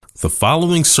The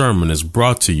following sermon is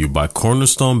brought to you by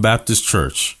Cornerstone Baptist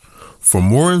Church. For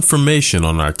more information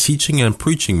on our teaching and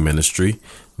preaching ministry,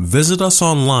 visit us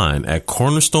online at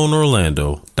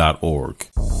cornerstoneorlando.org.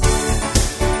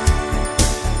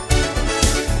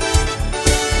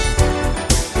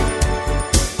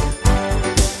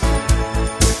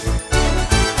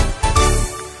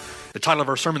 The title of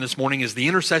our sermon this morning is The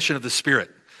Intercession of the Spirit.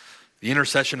 The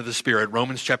Intercession of the Spirit,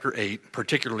 Romans chapter 8,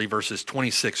 particularly verses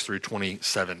 26 through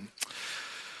 27.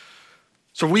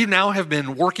 So we now have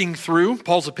been working through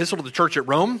Paul's epistle to the church at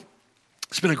Rome.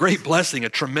 It's been a great blessing, a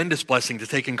tremendous blessing to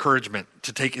take encouragement,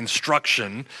 to take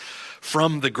instruction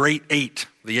from the great eight,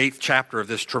 the eighth chapter of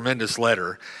this tremendous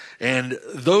letter. And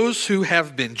those who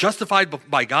have been justified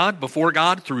by God, before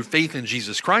God, through faith in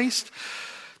Jesus Christ,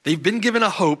 they've been given a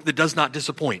hope that does not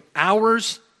disappoint.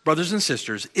 Ours, brothers and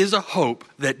sisters, is a hope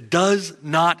that does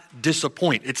not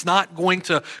disappoint. It's not going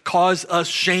to cause us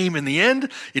shame in the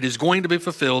end. It is going to be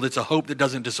fulfilled. It's a hope that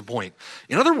doesn't disappoint.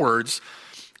 In other words,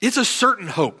 it's a certain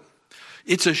hope.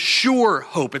 It's a sure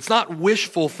hope. It's not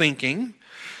wishful thinking.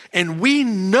 And we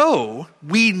know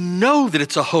that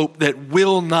it's a hope that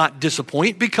will not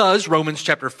disappoint because Romans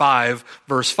chapter 5,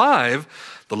 verse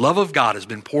 5, the love of God has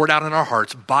been poured out in our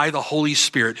hearts by the Holy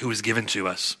Spirit who is given to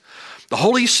us. The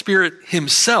Holy Spirit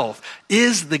himself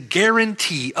is the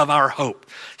guarantee of our hope.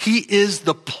 He is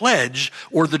the pledge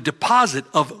or the deposit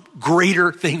of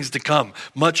greater things to come,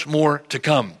 much more to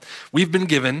come. We've been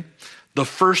given the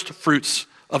first fruits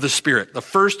of the Spirit, the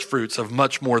first fruits of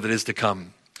much more that is to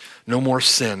come. No more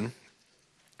sin,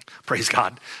 praise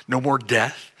God, no more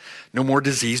death, no more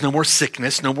disease, no more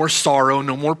sickness, no more sorrow,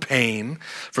 no more pain.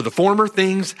 For the former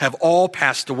things have all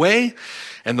passed away,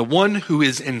 and the one who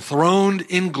is enthroned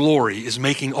in glory is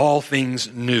making all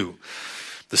things new.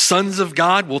 The sons of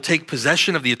God will take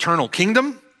possession of the eternal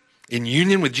kingdom in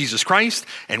union with Jesus Christ,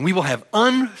 and we will have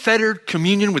unfettered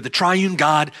communion with the triune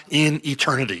God in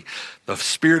eternity. The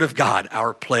Spirit of God,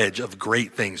 our pledge of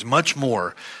great things, much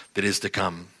more that is to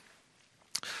come.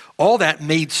 All that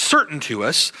made certain to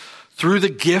us through the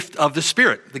gift of the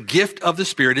Spirit. The gift of the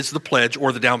Spirit is the pledge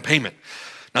or the down payment.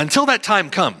 Now, until that time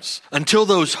comes, until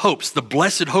those hopes, the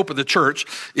blessed hope of the church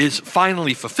is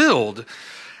finally fulfilled,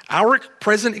 our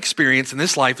present experience in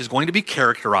this life is going to be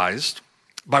characterized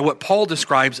by what Paul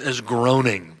describes as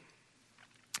groaning.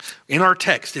 In our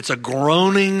text, it's a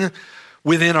groaning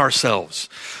within ourselves,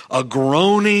 a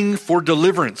groaning for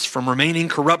deliverance from remaining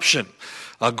corruption,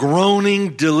 a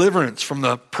groaning deliverance from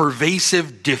the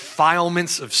pervasive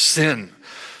defilements of sin,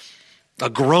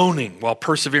 a groaning while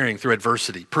persevering through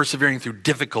adversity, persevering through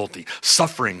difficulty,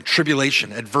 suffering,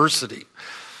 tribulation, adversity,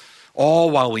 all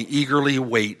while we eagerly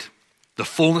await the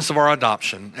fullness of our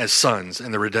adoption as sons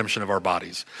and the redemption of our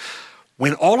bodies.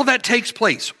 When all of that takes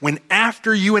place, when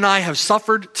after you and I have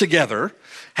suffered together,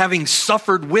 having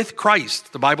suffered with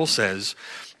Christ, the Bible says,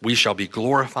 we shall be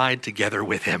glorified together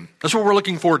with him. That's what we're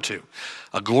looking forward to,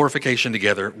 a glorification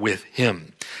together with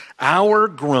him. Our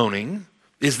groaning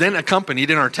is then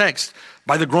accompanied in our text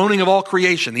by the groaning of all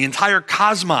creation. The entire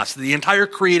cosmos, the entire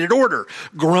created order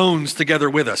groans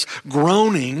together with us,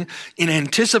 groaning in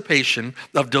anticipation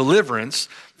of deliverance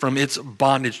from its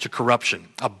bondage to corruption,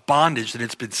 a bondage that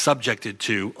it's been subjected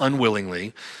to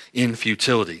unwillingly in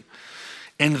futility.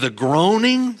 And the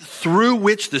groaning through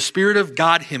which the Spirit of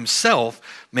God himself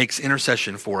makes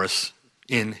intercession for us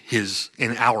in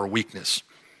our weakness.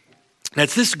 Now,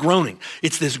 it's this groaning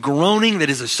that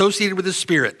is associated with the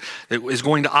Spirit that is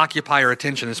going to occupy our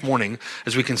attention this morning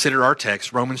as we consider our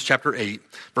text, Romans chapter 8,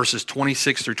 verses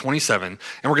 26 through 27.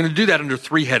 And we're going to do that under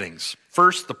three headings.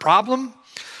 First, the problem.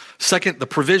 Second, the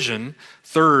provision.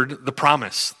 Third, the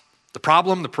promise. The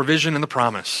problem, the provision, and the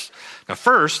promise. Now,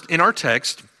 first, in our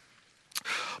text,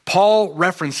 Paul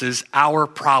references our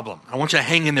problem. I want you to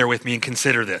hang in there with me and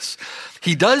consider this.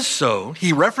 He does so,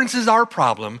 he references our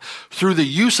problem through the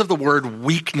use of the word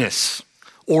weakness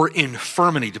or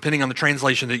infirmity, depending on the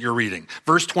translation that you're reading.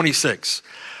 Verse 26,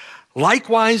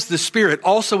 likewise the Spirit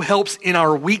also helps in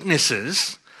our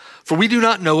weaknesses, for we do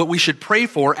not know what we should pray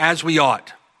for as we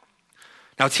ought.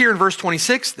 Now, it's here in verse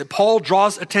 26 that Paul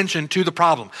draws attention to the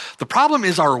problem. The problem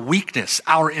is our weakness,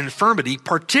 our infirmity,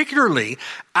 particularly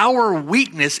our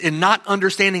weakness in not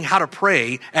understanding how to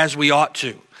pray as we ought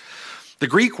to. The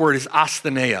Greek word is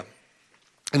asthenia,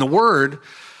 and the word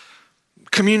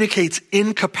communicates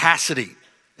incapacity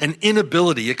and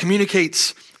inability. It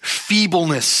communicates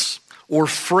feebleness or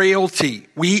frailty.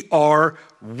 We are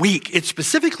weak. It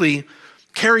specifically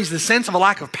carries the sense of a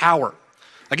lack of power.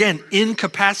 Again,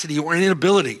 incapacity or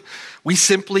inability. We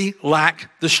simply lack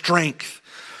the strength.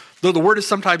 Though the word is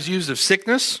sometimes used of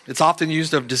sickness, it's often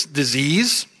used of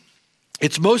disease.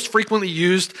 It's most frequently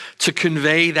used to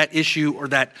convey that issue or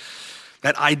that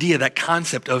idea, that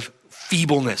concept of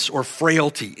feebleness or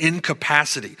frailty,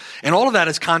 incapacity. And all of that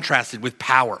is contrasted with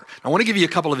power. I want to give you a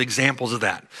couple of examples of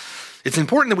that. It's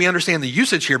important that we understand the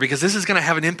usage here because this is going to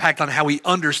have an impact on how we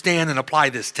understand and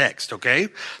apply this text, okay?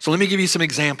 So let me give you some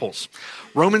examples.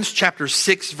 Romans chapter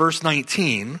 6, verse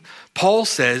 19, Paul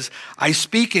says, I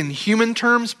speak in human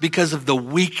terms because of the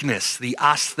weakness, the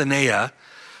asthenia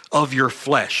of your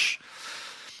flesh.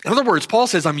 In other words, Paul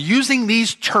says, I'm using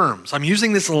these terms, I'm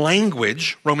using this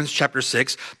language, Romans chapter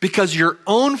 6, because your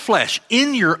own flesh,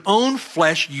 in your own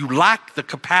flesh, you lack the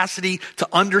capacity to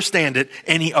understand it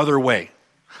any other way.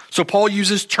 So Paul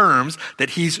uses terms that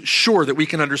he's sure that we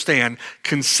can understand,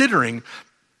 considering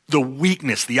the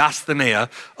weakness, the asthenia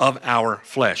of our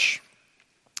flesh.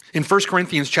 In 1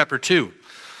 Corinthians chapter 2,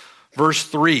 verse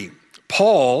 3,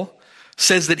 Paul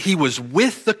says that he was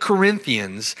with the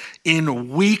Corinthians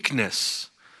in weakness,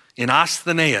 in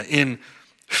asthenia, in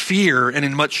fear, and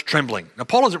in much trembling. Now,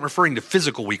 Paul isn't referring to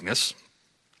physical weakness,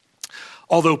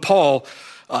 although Paul,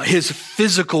 his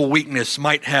physical weakness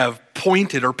might have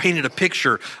pointed or painted a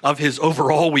picture of his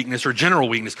overall weakness or general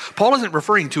weakness. Paul isn't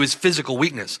referring to his physical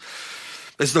weakness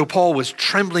as though Paul was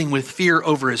trembling with fear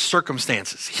over his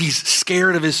circumstances. He's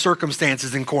scared of his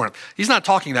circumstances in Corinth. He's not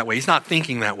talking that way. He's not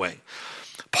thinking that way.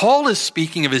 Paul is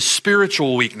speaking of his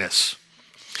spiritual weakness,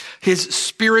 his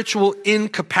spiritual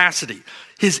incapacity,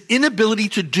 his inability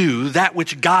to do that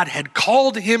which God had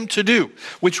called him to do,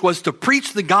 which was to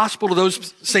preach the gospel to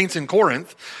those saints in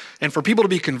Corinth. And for people to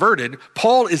be converted,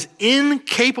 Paul is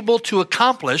incapable to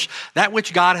accomplish that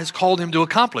which God has called him to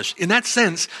accomplish. In that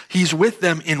sense, he's with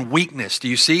them in weakness, do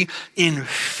you see? In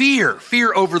fear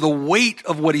over the weight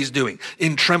of what he's doing,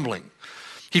 in trembling.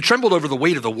 He trembled over the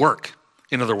weight of the work,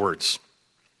 in other words.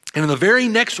 And in the very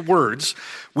next words,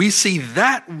 we see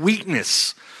that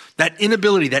weakness, that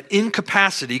inability, that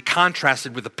incapacity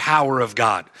contrasted with the power of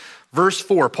God. Verse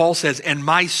 4, Paul says, and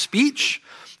my speech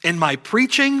and my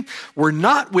preaching were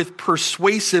not with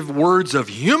persuasive words of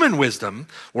human wisdom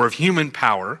or of human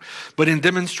power, but in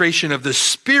demonstration of the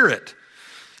Spirit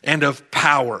and of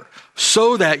power,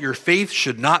 so that your faith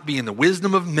should not be in the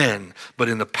wisdom of men, but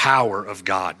in the power of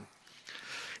God.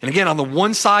 And again, on the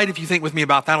one side, if you think with me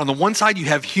about that, on the one side you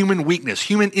have human weakness,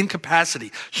 human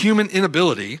incapacity, human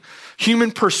inability,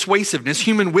 human persuasiveness,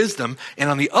 human wisdom.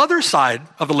 And on the other side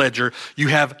of the ledger, you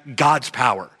have God's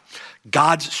power,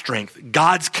 God's strength,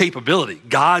 God's capability,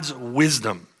 God's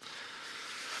wisdom.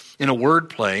 In a word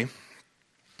play,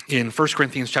 in 1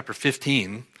 Corinthians chapter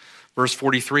 15, verse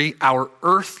 43, our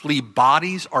earthly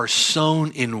bodies are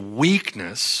sown in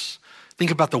weakness. Think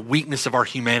about the weakness of our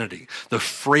humanity, the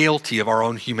frailty of our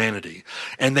own humanity.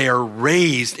 And they are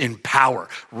raised in power,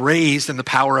 raised in the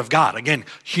power of God. Again,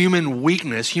 human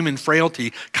weakness, human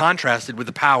frailty contrasted with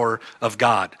the power of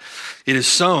God. It is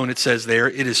sown, it says there,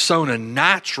 it is sown a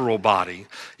natural body.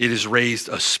 It is raised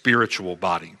a spiritual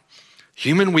body.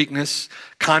 Human weakness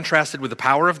contrasted with the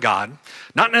power of God,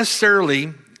 not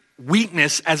necessarily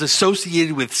weakness as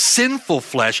associated with sinful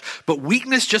flesh, but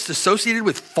weakness just associated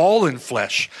with fallen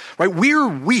flesh, right? We're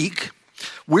weak,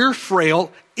 we're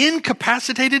frail,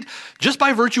 incapacitated just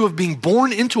by virtue of being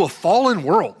born into a fallen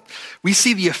world. We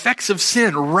see the effects of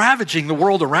sin ravaging the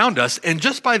world around us, and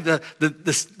just by the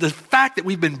fact that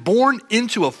we've been born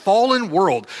into a fallen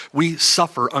world, we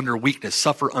suffer under weakness,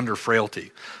 suffer under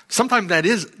frailty. Sometimes that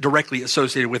is directly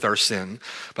associated with our sin,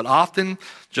 but often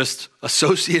just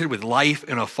associated with life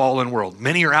in a fallen world.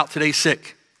 Many are out today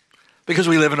sick because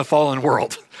we live in a fallen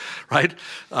world, right?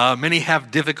 Many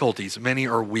have difficulties. Many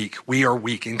are weak. We are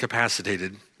weak,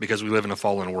 incapacitated because we live in a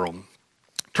fallen world.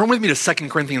 Turn with me to 2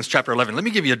 Corinthians chapter 11. Let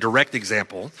me give you a direct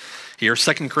example here,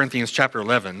 2 Corinthians chapter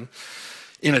 11,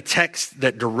 in a text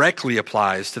that directly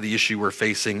applies to the issue we're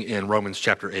facing in Romans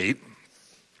chapter 8.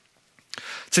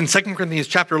 It's in 2 Corinthians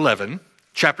chapter 11,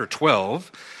 chapter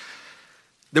 12,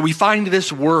 that we find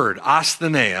this word,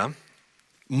 asthenia,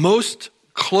 most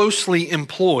closely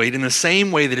employed in the same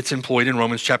way that it's employed in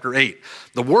Romans chapter 8.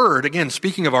 The word, again,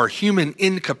 speaking of our human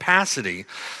incapacity,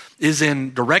 is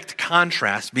in direct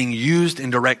contrast, being used in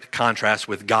direct contrast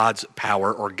with God's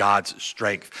power or God's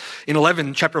strength.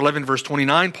 In chapter 11, verse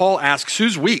 29, Paul asks,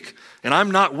 who's weak? And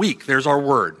I'm not weak. There's our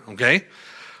word, okay?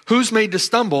 Who's made to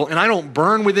stumble? And I don't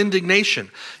burn with indignation.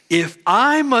 If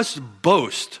I must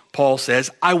boast, Paul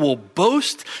says, I will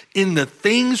boast in the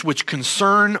things which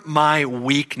concern my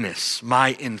weakness,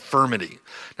 my infirmity.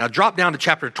 Now drop down to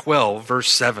chapter 12,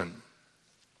 verse 7.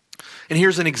 And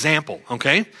here's an example,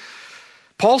 okay?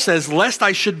 Paul says, lest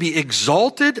I should be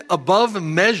exalted above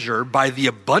measure by the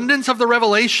abundance of the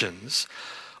revelations,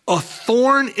 a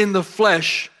thorn in the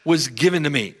flesh was given to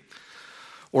me.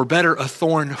 or better, a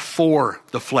thorn for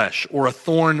the flesh, or a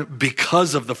thorn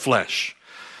because of the flesh.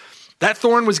 That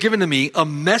thorn was given to me, a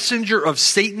messenger of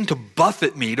Satan to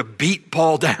buffet me, to beat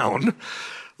Paul down,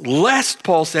 lest,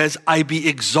 Paul says, I be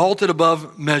exalted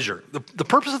above measure. The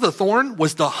purpose of the thorn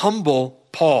was to humble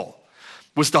Paul,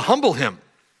 was to humble him.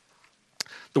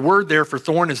 The word there for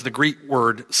thorn is the Greek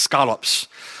word skalops.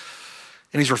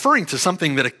 And he's referring to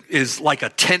something that is like a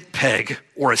tent peg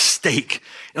or a stake.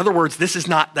 In other words, this is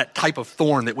not that type of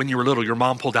thorn that when you were little, your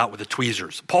mom pulled out with the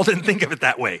tweezers. Paul didn't think of it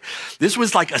that way. This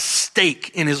was like a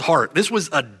stake in his heart. This was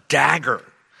a dagger.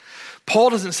 Paul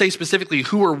doesn't say specifically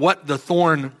who or what the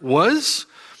thorn was.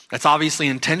 That's obviously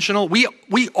intentional.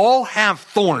 We all have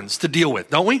thorns to deal with,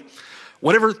 don't we?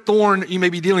 Whatever thorn you may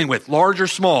be dealing with, large or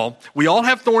small, we all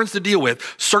have thorns to deal with,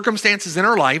 circumstances in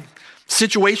our life,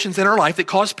 situations in our life that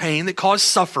cause pain, that cause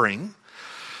suffering.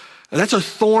 And that's a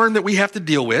thorn that we have to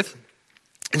deal with.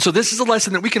 And so this is a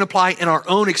lesson that we can apply in our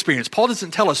own experience. Paul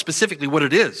doesn't tell us specifically what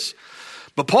it is.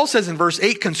 But Paul says in verse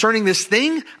 8, concerning this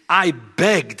thing, I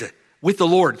begged with the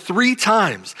Lord 3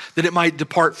 times that it might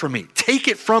depart from me. Take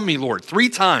it from me, Lord, 3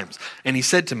 times. And he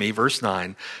said to me, verse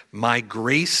 9, my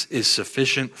grace is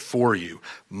sufficient for you.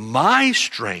 My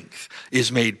strength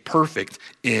is made perfect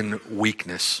in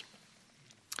weakness.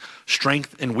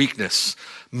 Strength and weakness.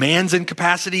 Man's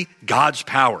incapacity, God's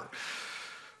power.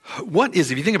 What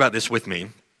is, if you think about this with me,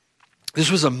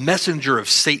 this was a messenger of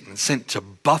Satan sent to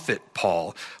buffet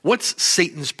Paul. What's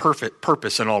Satan's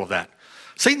purpose in all of that?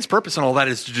 Satan's purpose in all that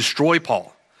is to destroy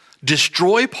Paul.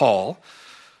 Destroy Paul,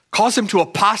 cause him to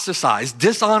apostatize,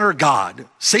 dishonor God.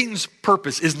 Satan's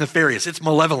purpose is nefarious. It's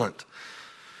malevolent.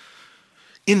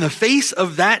 In the face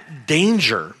of that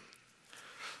danger,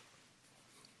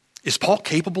 is Paul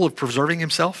capable of preserving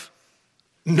himself?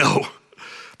 No.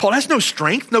 Paul has no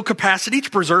strength, no capacity to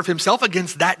preserve himself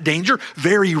against that danger,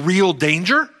 very real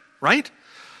danger, right?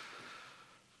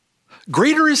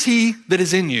 Greater is he that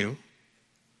is in you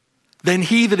than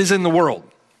he that is in the world,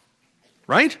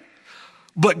 right?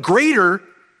 But greater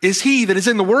is he that is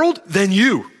in the world than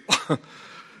you.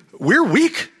 We're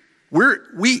weak.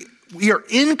 We are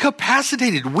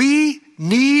incapacitated. We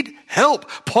need help.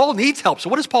 Paul needs help. So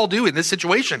what does Paul do in this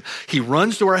situation? He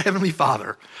runs to our Heavenly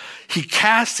Father. He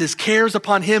casts his cares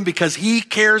upon him because he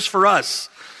cares for us.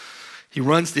 He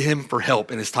runs to him for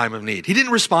help in his time of need. He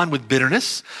didn't respond with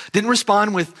bitterness, didn't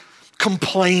respond with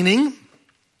complaining,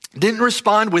 didn't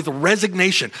respond with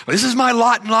resignation. This is my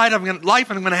lot in life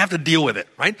and I'm going to have to deal with it,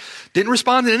 right? Didn't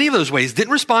respond in any of those ways.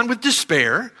 Didn't respond with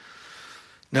despair.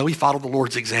 No, he followed the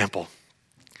Lord's example.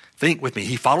 Think with me.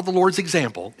 He followed the Lord's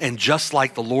example, and just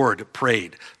like the Lord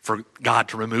prayed for God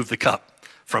to remove the cup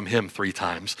from him 3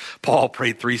 times, Paul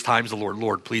prayed 3 times the Lord,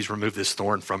 Lord, please remove this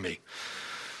thorn from me.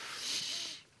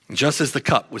 And just as the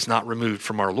cup was not removed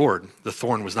from our Lord, the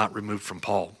thorn was not removed from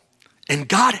Paul. And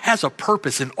God has a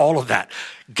purpose in all of that.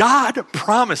 God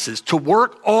promises to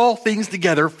work all things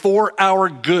together for our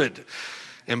good.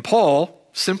 And Paul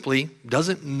simply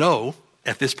doesn't know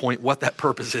at this point what that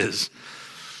purpose is.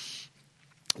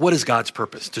 What is God's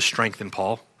purpose? To strengthen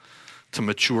Paul, to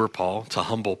mature Paul, to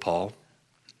humble Paul,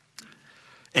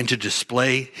 and to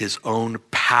display his own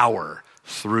power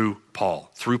through Paul,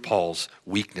 through Paul's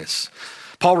weakness.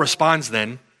 Paul responds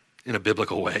then in a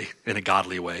biblical way, in a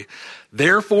godly way.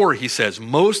 Therefore, he says,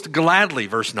 most gladly,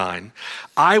 verse 9,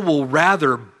 I will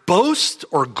rather boast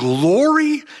or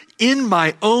glory in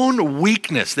my own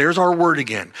weakness. There's our word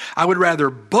again. I would rather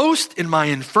boast in my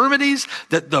infirmities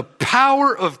that the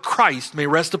power of Christ may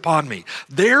rest upon me.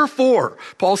 Therefore,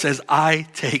 Paul says, I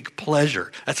take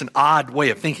pleasure. That's an odd way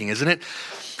of thinking, isn't it?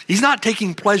 He's not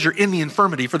taking pleasure in the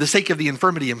infirmity for the sake of the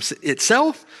infirmity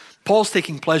itself. Paul's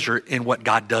taking pleasure in what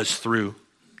God does through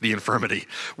the infirmity,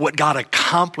 what God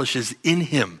accomplishes in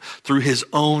him through his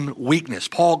own weakness.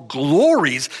 Paul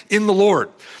glories in the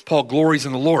Lord. Paul glories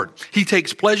in the Lord. He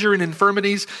takes pleasure in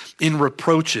infirmities, in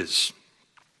reproaches,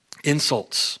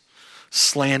 insults,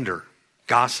 slander,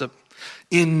 gossip,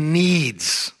 in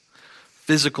needs,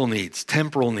 physical needs,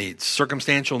 temporal needs,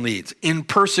 circumstantial needs, in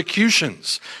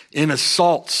persecutions, in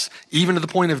assaults, even to the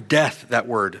point of death, that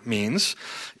word means,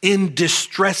 in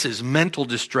distresses, mental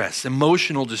distress,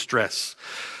 emotional distress,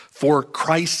 for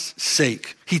Christ's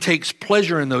sake. He takes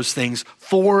pleasure in those things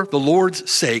for the Lord's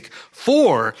sake,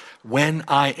 for when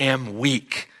I am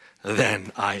weak,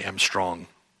 then I am strong.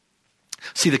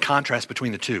 See the contrast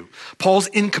between the two. Paul's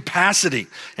incapacity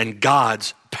and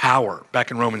God's power,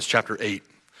 back in Romans chapter 8.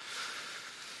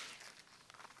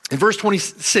 In verse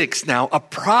 26 now, a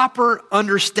proper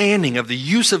understanding of the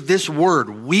use of this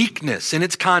word, weakness, in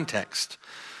its context,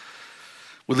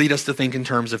 would lead us to think in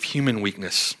terms of human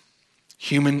weakness,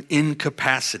 human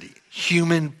incapacity,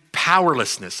 human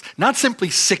powerlessness, not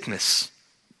simply sickness.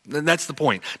 That's the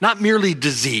point. Not merely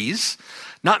disease,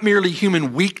 not merely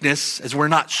human weakness as we're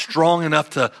not strong enough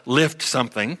to lift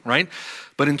something, right?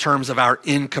 But in terms of our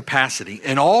incapacity.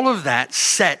 And all of that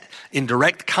set in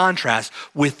direct contrast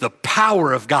with the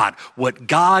power of God, what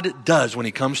God does when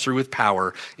he comes through with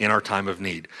power in our time of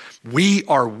need. We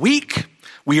are weak,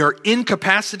 we are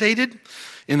incapacitated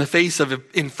in the face of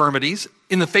infirmities,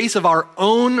 in the face of our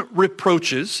own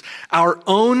reproaches, our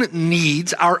own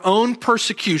needs, our own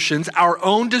persecutions, our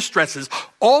own distresses,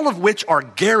 all of which are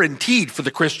guaranteed for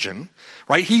the Christian,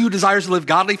 right? He who desires to live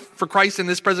godly for Christ in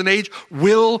this present age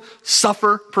will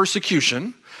suffer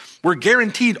persecution. We're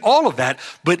guaranteed all of that,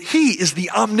 but he is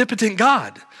the omnipotent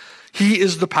God. He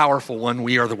is the powerful one.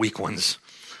 We are the weak ones.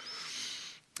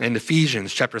 And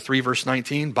Ephesians chapter 3, verse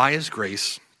 19, by his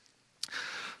grace,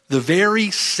 the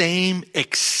very same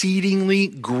exceedingly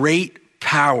great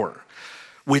power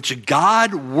which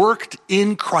God worked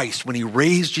in Christ when he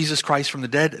raised Jesus Christ from the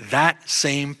dead, that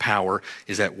same power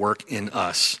is at work in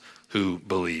us who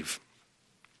believe.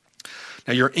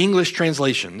 Now, your English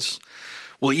translations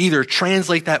will either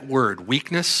translate that word,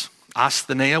 weakness,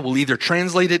 asthenia, will either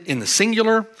translate it in the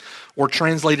singular or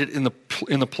translate it in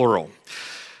the plural.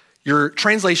 Your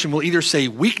translation will either say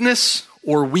weakness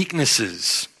or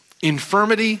weaknesses,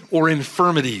 infirmity or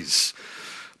infirmities.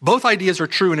 Both ideas are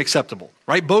true and acceptable,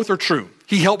 right? Both are true.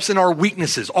 He helps in our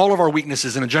weaknesses, all of our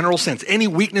weaknesses in a general sense, any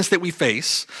weakness that we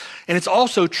face. And it's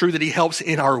also true that he helps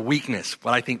in our weakness,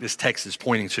 what I think this text is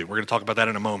pointing to. We're going to talk about that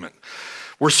in a moment.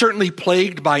 We're certainly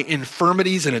plagued by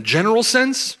infirmities in a general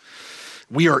sense.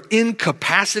 We are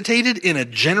incapacitated in a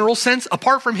general sense.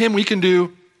 Apart from him, we can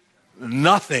do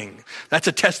nothing. That's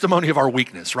a testimony of our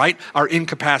weakness, right? Our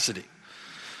incapacity.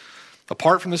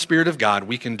 Apart from the Spirit of God,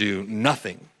 we can do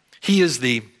nothing. He is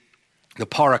the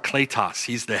parakletos.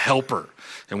 He's the helper,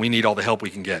 and we need all the help we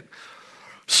can get.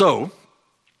 So,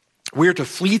 we're to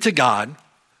flee to God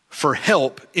for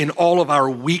help in all of our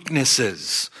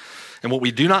weaknesses. And what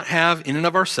we do not have in and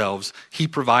of ourselves, he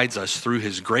provides us through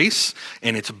his grace,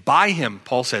 and it's by him,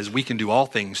 Paul says, we can do all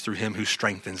things through him who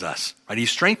strengthens us. Right? He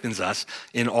strengthens us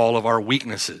in all of our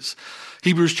weaknesses.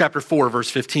 Hebrews chapter 4,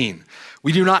 verse 15.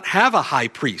 We do not have a high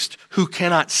priest who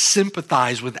cannot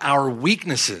sympathize with our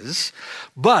weaknesses,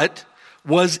 but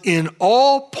was in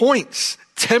all points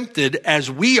tempted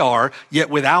as we are, yet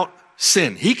without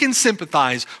sin. He can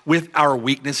sympathize with our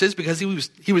weaknesses because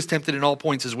he was tempted in all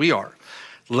points as we are.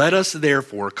 Let us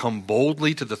therefore come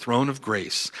boldly to the throne of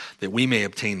grace that we may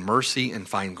obtain mercy and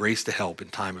find grace to help in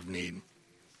time of need.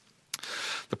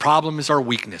 The problem is our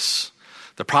weakness.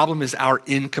 The problem is our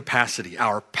incapacity,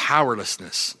 our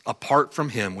powerlessness. Apart from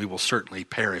him, we will certainly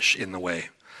perish in the way.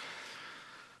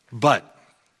 But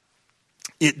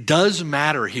it does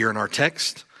matter here in our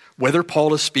text whether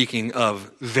Paul is speaking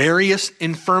of various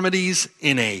infirmities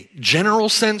in a general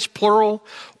sense, plural,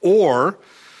 or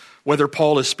whether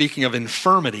Paul is speaking of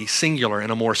infirmity, singular, in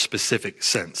a more specific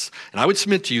sense. And I would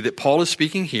submit to you that Paul is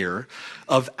speaking here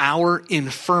of our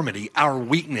infirmity, our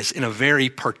weakness in a very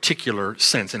particular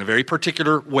sense, in a very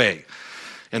particular way.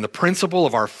 And the principle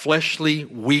of our fleshly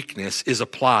weakness is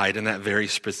applied in that very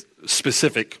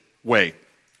specific way.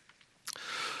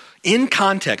 In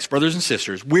context, brothers and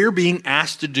sisters, we're being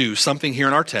asked to do something here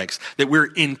in our text that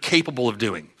we're incapable of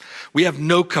doing. We have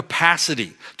no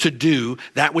capacity to do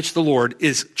that which the Lord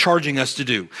is charging us to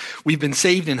do. We've been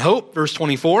saved in hope, verse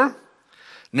 24.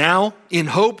 Now, in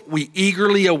hope, we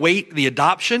eagerly await the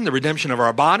adoption, the redemption of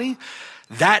our body.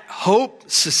 That hope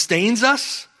sustains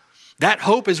us. That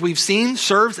hope, as we've seen,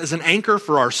 serves as an anchor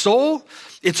for our soul.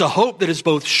 It's a hope that is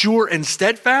both sure and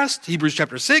steadfast, Hebrews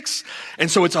chapter 6.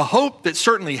 And so it's a hope that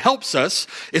certainly helps us.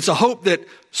 It's a hope that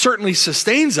certainly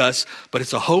sustains us, but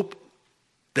it's a hope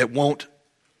that won't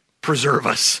preserve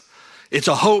us. It's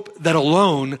a hope that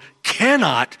alone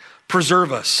cannot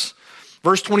preserve us.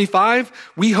 Verse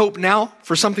 25, we hope now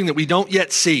for something that we don't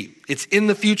yet see. It's in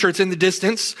the future, it's in the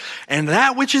distance. And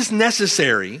that which is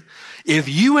necessary, if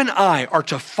you and I are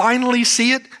to finally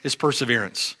see it, is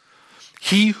perseverance.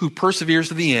 He who perseveres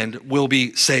to the end will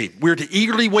be saved. We're to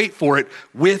eagerly wait for it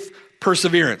with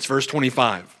perseverance. Verse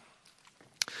 25.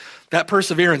 That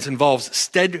perseverance involves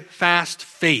steadfast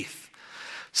faith,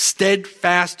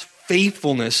 steadfast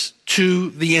faithfulness to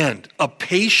the end, a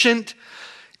patient,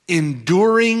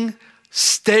 enduring,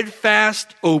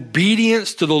 steadfast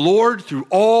obedience to the Lord through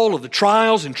all of the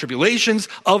trials and tribulations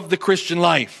of the Christian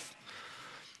life.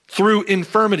 Through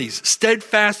infirmities,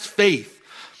 steadfast faith,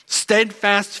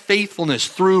 steadfast faithfulness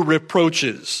through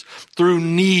reproaches, through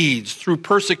needs, through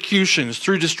persecutions,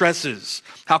 through distresses.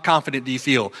 How confident do you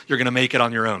feel you're going to make it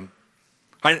on your own?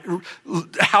 Right?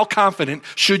 How confident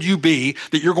should you be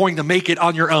that you're going to make it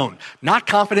on your own? Not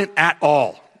confident at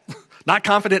all. Not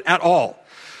confident at all.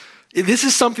 This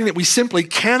is something that we simply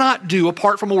cannot do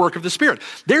apart from a work of the Spirit.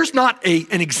 There's not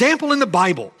an example in the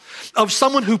Bible of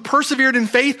someone who persevered in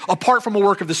faith apart from a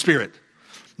work of the Spirit.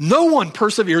 No one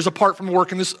perseveres apart from a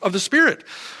work of the Spirit.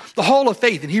 The Hall of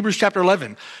Faith in Hebrews chapter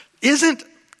 11 isn't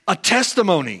a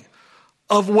testimony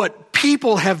of what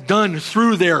people have done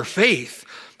through their faith.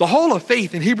 The Hall of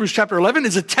Faith in Hebrews chapter 11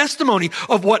 is a testimony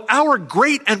of what our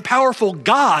great and powerful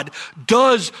God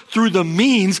does through the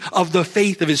means of the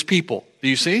faith of his people. Do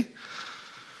you see?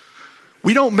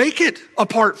 We don't make it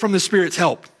apart from the Spirit's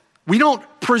help. We don't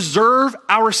preserve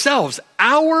ourselves.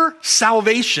 Our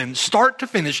salvation, start to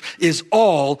finish, is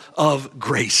all of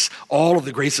grace, all of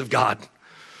the grace of God.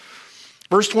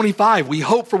 Verse 25, we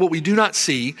hope for what we do not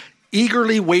see,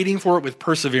 eagerly waiting for it with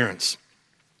perseverance.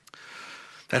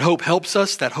 That hope helps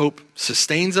us, that hope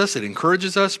sustains us, it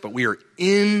encourages us, but we are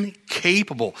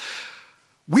incapable.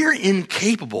 We're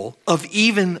incapable of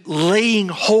even laying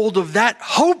hold of that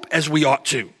hope as we ought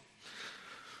to.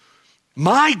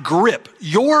 My grip,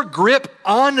 your grip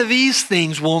on these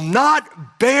things will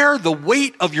not bear the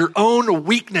weight of your own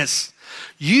weakness.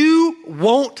 You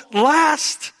won't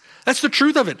last. That's the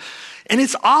truth of it. And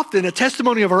it's often a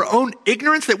testimony of our own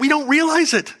ignorance that we don't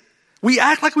realize it. We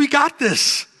act like we got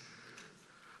this.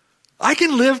 I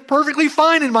can live perfectly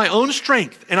fine in my own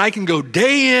strength, and I can go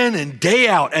day in and day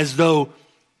out as though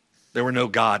there were no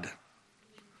God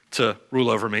to rule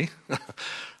over me.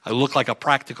 I look like a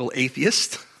practical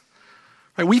atheist.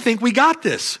 Right? We think we got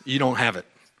this. You don't have it.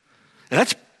 And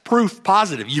that's proof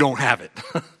positive you don't have it.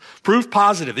 Proof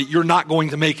positive that you're not going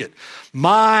to make it.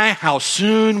 My, how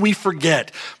soon we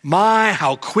forget. My,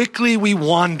 how quickly we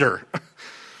wander.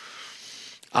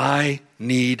 I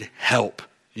need help.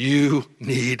 You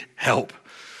need help.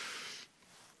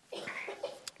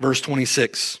 Verse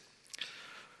 26.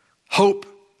 Hope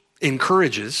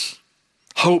encourages.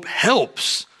 Hope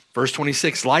helps. Verse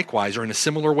 26, likewise, or in a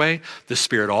similar way, the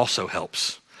Spirit also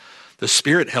helps. The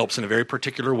Spirit helps in a very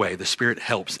particular way. The Spirit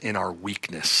helps in our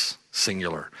weakness,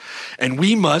 singular. And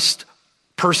we must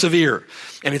persevere.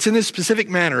 And it's in this specific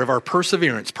manner of our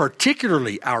perseverance,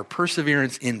 particularly our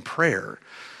perseverance in prayer,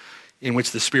 in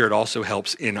which the Spirit also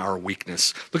helps in our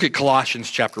weakness. Look at Colossians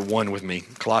chapter 1 with me.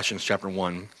 Colossians chapter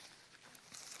 1.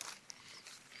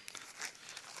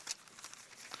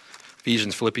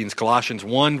 Ephesians, Philippians, Colossians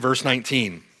 1, verse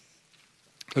 19.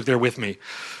 Look there with me.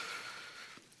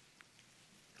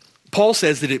 Paul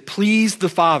says that it pleased the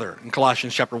Father, in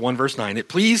Colossians chapter 1, verse 9, it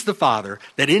pleased the Father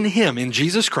that in him, in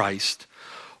Jesus Christ,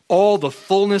 all the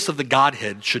fullness of the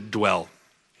Godhead should dwell.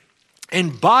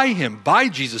 And by him, by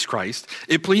Jesus Christ,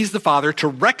 it pleased the Father to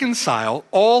reconcile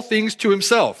all things to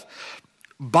himself.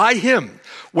 By him,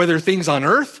 whether things on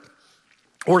earth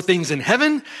or things in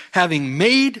heaven, having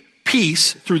made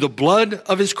peace through the blood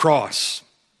of his cross.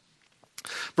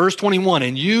 Verse 21,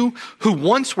 and you who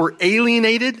once were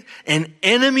alienated and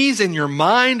enemies in your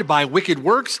mind by wicked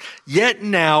works, yet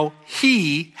now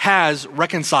he has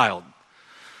reconciled.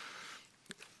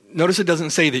 Notice it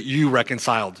doesn't say that you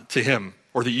reconciled to him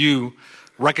or that you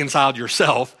reconciled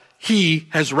yourself. He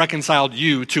has reconciled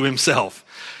you to himself.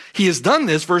 He has done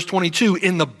this, verse 22,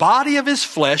 in the body of his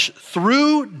flesh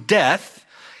through death,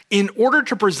 in order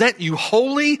to present you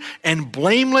holy and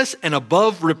blameless and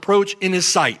above reproach in his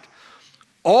sight.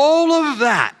 All of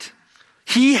that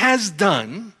he has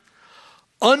done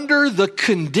under the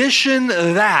condition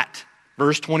that,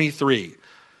 verse 23,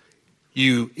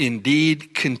 you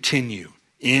indeed continue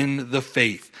in the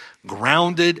faith,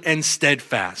 grounded and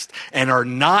steadfast, and are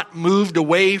not moved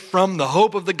away from the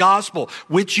hope of the gospel,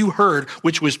 which you heard,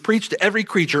 which was preached to every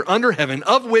creature under heaven,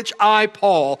 of which I,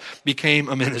 Paul, became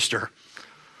a minister.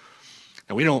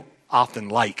 Now, we don't often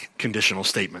like conditional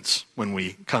statements when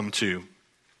we come to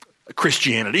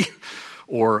Christianity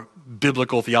or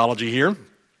biblical theology here.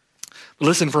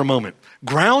 Listen for a moment.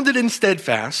 Grounded and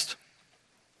steadfast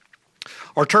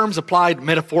are terms applied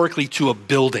metaphorically to a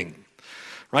building,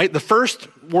 right? The first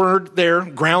word there,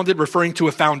 grounded, referring to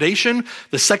a foundation.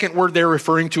 The second word there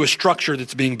referring to a structure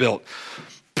that's being built.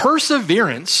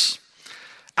 Perseverance,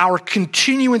 our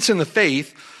continuance in the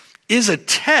faith, is a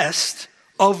test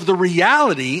of the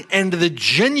reality and the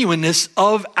genuineness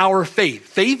of our faith.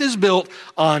 Faith is built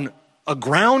on a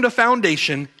ground, a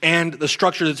foundation, and the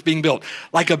structure that's being built.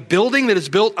 Like a building that is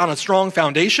built on a strong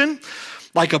foundation,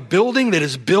 like a building that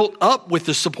is built up with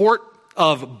the support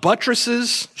of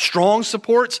buttresses, strong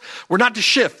supports. We're not to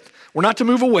shift. We're not to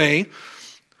move away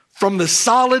from the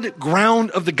solid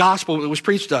ground of the gospel that was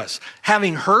preached to us.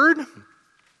 Having heard,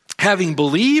 Having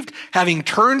believed, having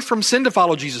turned from sin to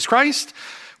follow Jesus Christ,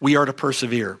 we are to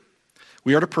persevere.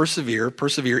 We are to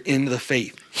persevere in the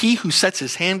faith. He who sets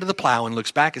his hand to the plow and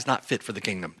looks back is not fit for the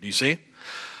kingdom. Do you see?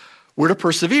 We're to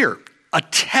persevere. A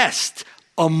test,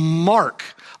 a mark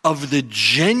of the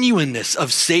genuineness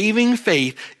of saving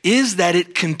faith is that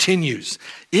it continues,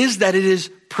 is that it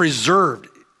is preserved,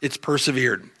 it's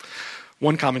persevered.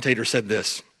 One commentator said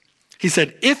this. He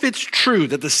said, if it's true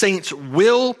that the saints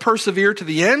will persevere to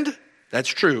the end, that's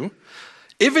true.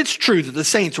 If it's true that the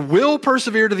saints will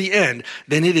persevere to the end,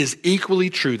 then it is equally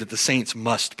true that the saints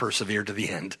must persevere to the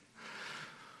end.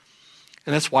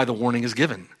 And that's why the warning is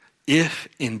given. If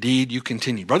indeed you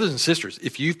continue. Brothers and sisters,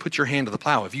 if you've put your hand to the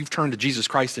plow, if you've turned to Jesus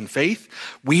Christ in faith,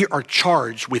 we are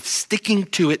charged with sticking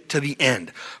to it to the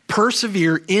end.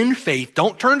 Persevere in faith.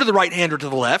 Don't turn to the right hand or to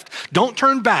the left. Don't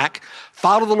turn back.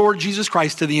 Follow the Lord Jesus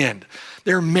Christ to the end.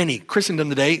 There are many. Christendom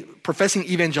today, professing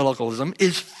evangelicalism,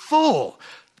 is full,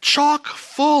 chock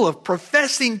full of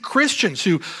professing Christians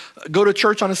who go to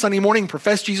church on a Sunday morning,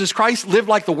 profess Jesus Christ, live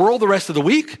like the world the rest of the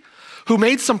week, who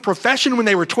made some profession when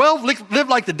they were 12, lived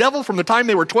like the devil from the time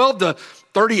they were 12 to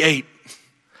 38,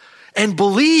 and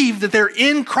believe that they're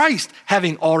in Christ,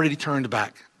 having already turned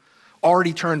back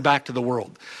to the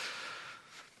world.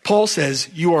 Paul says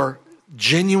you are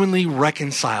genuinely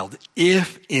reconciled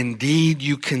if indeed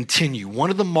you continue.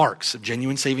 One of the marks of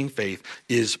genuine saving faith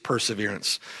is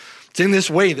perseverance. It's in this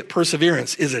way that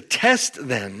perseverance is a test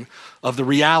then of the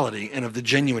reality and of the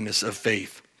genuineness of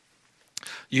faith.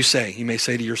 You may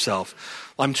say to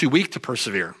yourself, well, I'm too weak to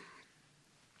persevere.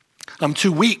 I'm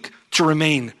too weak to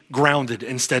remain grounded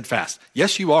and steadfast.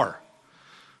 Yes, you are.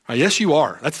 Yes, you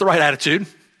are. That's the right attitude.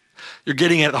 You're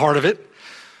getting at the heart of it.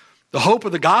 The hope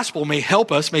of the gospel may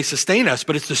help us, may sustain us,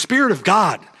 but it's the Spirit of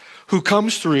God who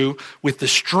comes through with the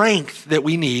strength that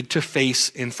we need to face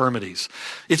infirmities.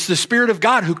 It's the Spirit of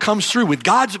God who comes through with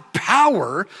God's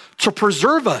power to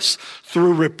preserve us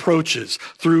through reproaches,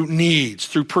 through needs,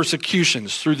 through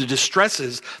persecutions, through the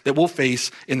distresses that we'll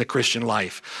face in the Christian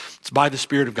life. It's by the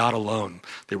Spirit of God alone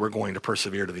that we're going to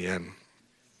persevere to the end.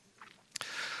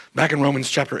 Back in Romans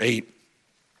chapter 8,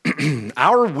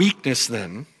 our weakness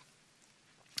then,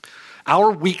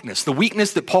 the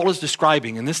weakness that Paul is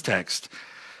describing in this text,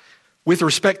 with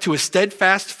respect to a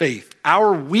steadfast faith,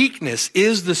 our weakness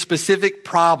is the specific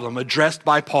problem addressed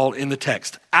by Paul in the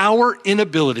text. Our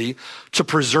inability to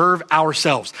preserve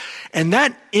ourselves. And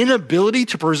that inability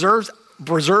to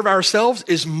preserve ourselves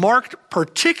is marked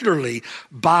particularly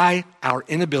by our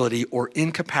inability or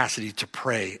incapacity to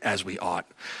pray as we ought.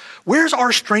 Where's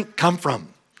our strength come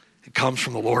from? It comes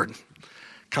from the Lord. It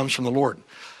comes from the Lord.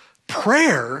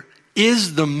 Prayer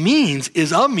is a means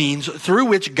through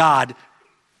which God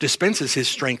dispenses his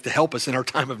strength to help us in our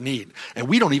time of need. And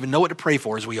we don't even know what to pray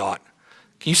for as we ought.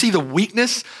 Can you see the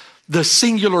weakness, the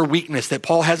singular weakness that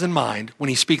Paul has in mind when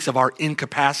he speaks of our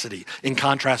incapacity in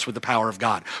contrast with the power of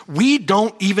God? We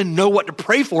don't even know what to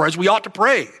pray for as we ought to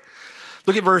pray.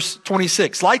 Look at verse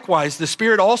 26. Likewise, the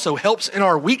Spirit also helps in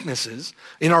our weakness,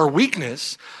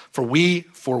 for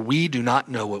we do not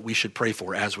know what we should pray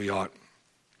for as we ought.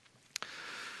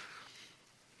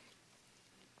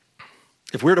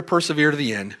 If we're to persevere to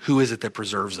the end, who is it that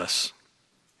preserves us?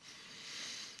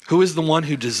 Who is the one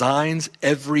who designs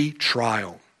every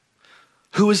trial?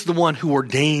 Who is the one who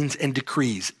ordains and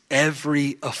decrees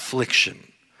every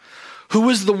affliction? Who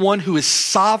is the one who is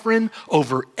sovereign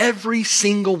over every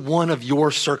single one of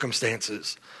your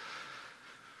circumstances?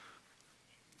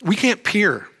 We can't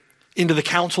peer into the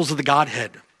counsels of the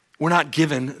Godhead. We're not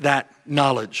given that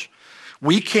knowledge.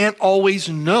 We can't always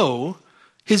know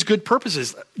his good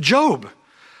purposes.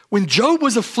 When Job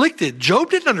was afflicted, Job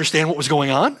didn't understand what was going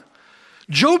on.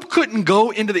 Job couldn't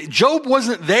go Job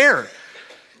wasn't there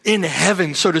in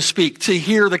heaven, so to speak, to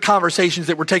hear the conversations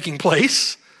that were taking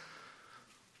place.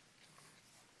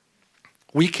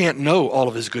 We can't know all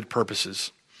of his good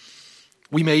purposes.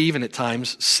 We may even at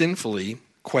times sinfully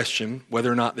question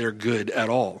whether or not they're good at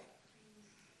all.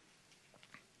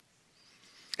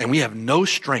 And we have no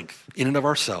strength in and of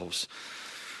ourselves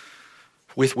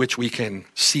with which we can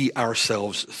see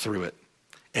ourselves through it.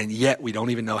 And yet we don't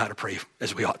even know how to pray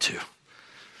as we ought to.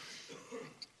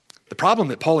 The problem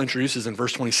that Paul introduces in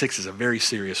verse 26 is a very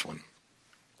serious one.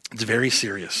 It's very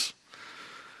serious.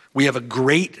 We have a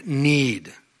great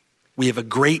need.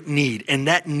 And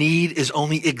that need is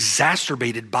only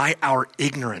exacerbated by our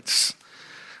ignorance.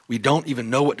 We don't even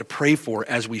know what to pray for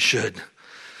as we should.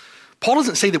 Paul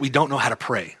doesn't say that we don't know how to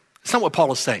pray. It's not what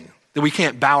Paul is saying, that we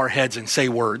can't bow our heads and say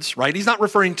words, right? He's not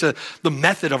referring to the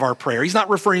method of our prayer. He's not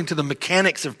referring to the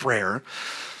mechanics of prayer.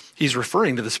 He's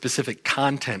referring to the specific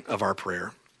content of our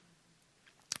prayer.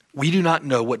 We do not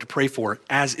know what to pray for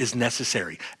as is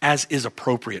necessary, as is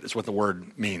appropriate is what the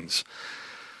word means.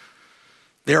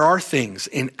 There are things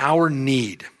in our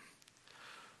need,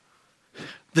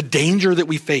 the danger that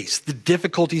we face, the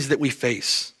difficulties that we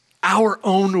face, our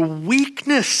own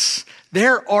weakness.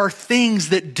 There are things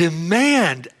that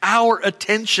demand our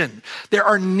attention. There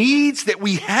are needs that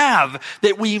we have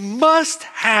that we must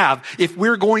have if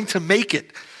we're going to make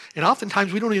it. And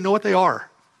oftentimes we don't even know what they are.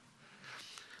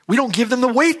 We don't give them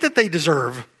the weight that they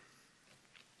deserve.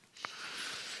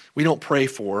 We don't pray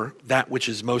for that which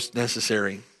is most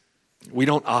necessary. We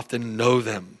don't often know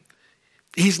them.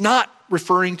 He's not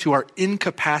referring to our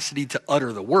incapacity to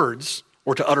utter the words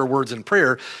or to utter words in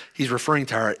prayer. He's referring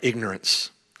to our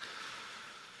ignorance.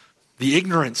 The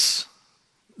ignorance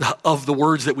of the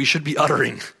words that we should be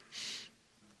uttering.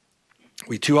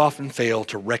 We too often fail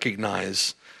to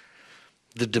recognize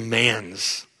the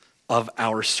demands of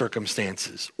our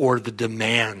circumstances or the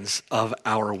demands of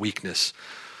our weakness.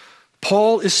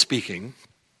 Paul is speaking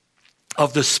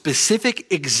of the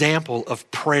specific example of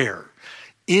prayer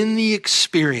in the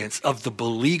experience of the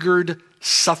beleaguered,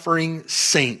 suffering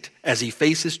saint as he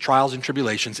faces trials and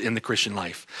tribulations in the Christian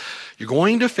life. You're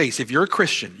going to face, if you're a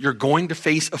Christian, you're going to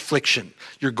face affliction.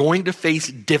 You're going to face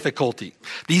difficulty.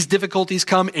 These difficulties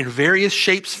come in various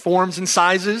shapes, forms, and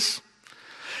sizes.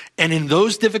 And in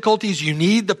those difficulties, you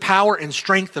need the power and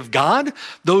strength of God.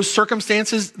 Those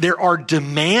circumstances, there are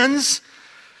demands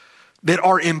that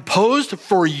are imposed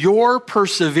for your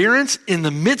perseverance in the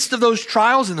midst of those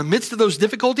trials, in the midst of those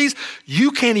difficulties.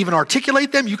 You can't even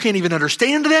articulate them. You can't even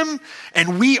understand them.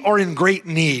 And we are in great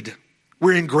need.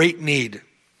 We're in great need.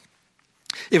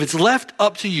 If it's left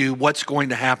up to you, what's going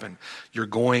to happen? You're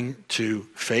going to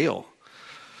fail.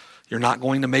 You're not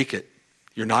going to make it.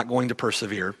 You're not going to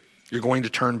persevere. You're going to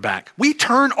turn back. We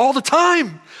turn all the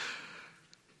time.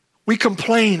 We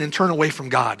complain and turn away from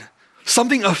God.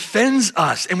 Something offends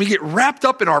us and we get wrapped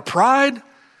up in our pride,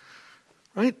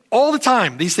 right? All the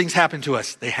time, these things happen to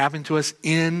us. They happen to us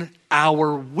in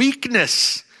our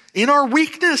weakness,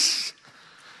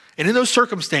 And in those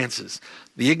circumstances,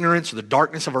 the ignorance or the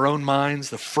darkness of our own minds,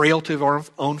 the frailty of our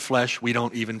own flesh, we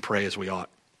don't even pray as we ought.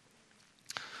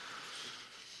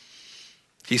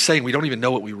 He's saying we don't even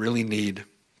know what we really need.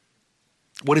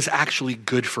 What is actually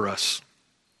good for us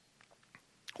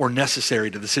or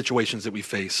necessary to the situations that we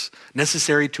face,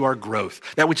 necessary to our growth,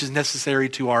 that which is necessary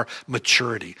to our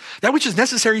maturity, that which is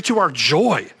necessary to our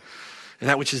joy, and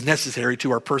that which is necessary to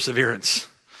our perseverance.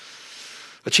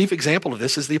 A chief example of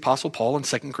this is the Apostle Paul in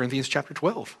 2 Corinthians chapter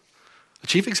 12. A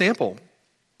chief example.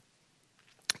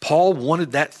 Paul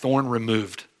wanted that thorn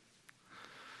removed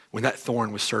when that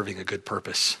thorn was serving a good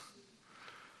purpose.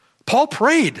 Paul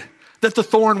prayed that the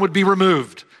thorn would be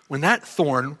removed when that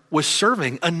thorn was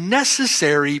serving a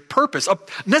necessary purpose. A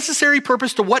necessary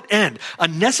purpose to what end? A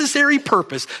necessary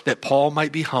purpose that Paul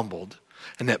might be humbled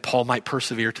and that Paul might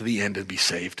persevere to the end and be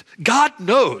saved. God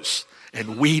knows,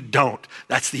 and we don't.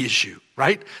 That's the issue,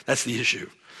 right? That's the issue.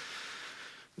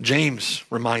 James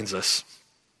reminds us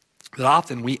that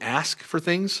often we ask for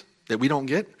things that we don't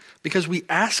get because we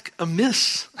ask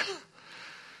amiss.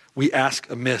 We ask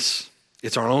amiss.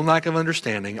 It's our own lack of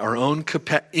understanding, our own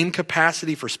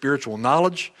incapacity for spiritual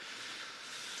knowledge,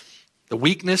 the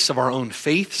weakness of our own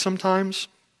faith sometimes.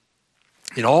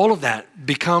 And all of that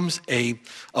becomes a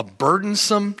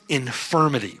burdensome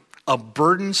infirmity, a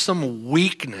burdensome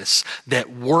weakness that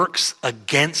works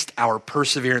against our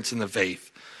perseverance in the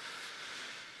faith.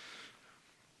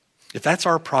 If that's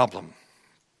our problem,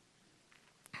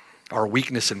 our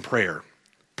weakness in prayer,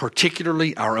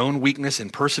 particularly our own weakness in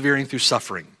persevering through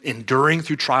suffering, enduring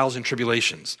through trials and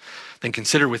tribulations, then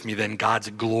consider with me then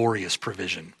God's glorious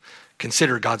provision.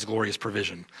 Consider God's glorious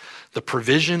provision. The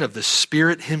provision of the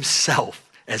Spirit himself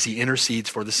as he intercedes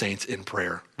for the saints in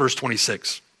prayer. Verse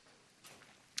 26.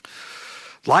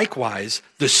 Likewise,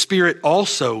 the Spirit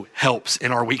also helps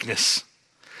in our weakness.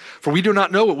 For we do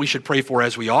not know what we should pray for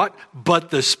as we ought,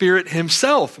 but the Spirit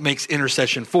himself makes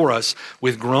intercession for us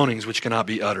with groanings which cannot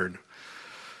be uttered.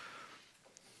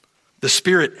 The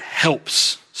Spirit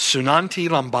helps. Sunanti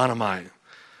lambanamai.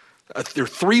 There are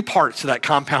three parts to that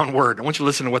compound word. I want you to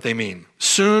listen to what they mean.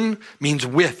 Sun means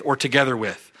with or together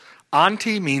with.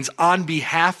 Anti means on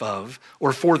behalf of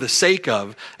or for the sake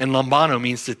of. And lambano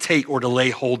means to take or to lay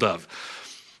hold of.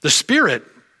 The Spirit,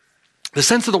 the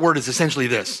sense of the word is essentially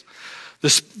this.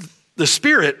 The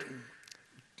Spirit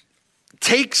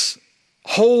takes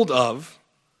hold of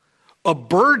a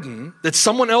burden that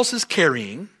someone else is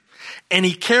carrying, and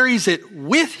he carries it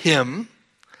with him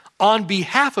on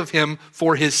behalf of him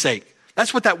for his sake.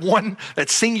 That's what that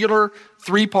singular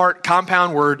three-part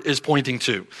compound word is pointing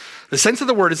to. The sense of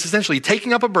the word is essentially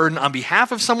taking up a burden on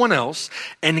behalf of someone else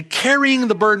and carrying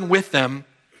the burden with them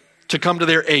to come to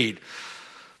their aid.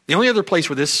 The only other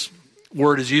place where this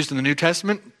word is used in the New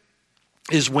Testament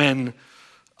is when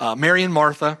Mary and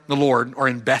Martha, the Lord, are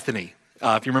in Bethany.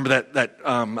 If you remember that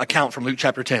account from Luke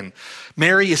chapter 10.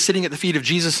 Mary is sitting at the feet of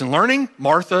Jesus and learning.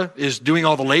 Martha is doing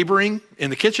all the laboring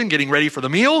in the kitchen, getting ready for the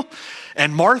meal.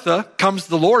 And Martha comes to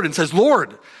the Lord and says,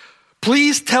 Lord,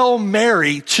 please tell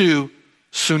Mary to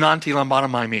sunanti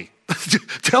lambanamai me.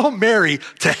 Tell Mary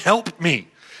to help me.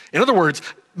 In other words,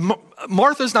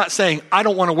 Martha's not saying, I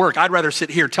don't want to work. I'd rather sit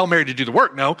here. Tell Mary to do the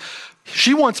work. No,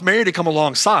 she wants Mary to come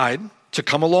alongside,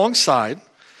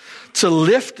 to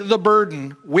lift the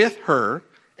burden with her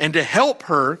and to help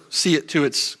her see it to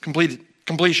its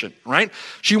completion, right?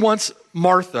 She wants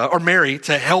Martha or Mary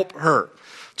to help her,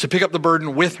 to pick up the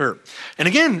burden with her. And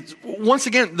again, once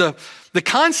again, the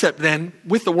concept then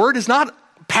with the word is not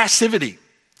passivity.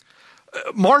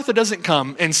 Martha doesn't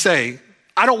come and say,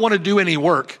 I don't want to do any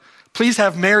work. Please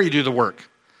have Mary do the work.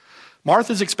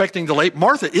 Martha's expecting to labor.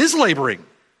 Martha is laboring.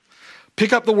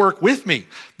 Pick up the work with me.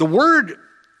 The word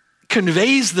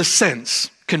conveys the sense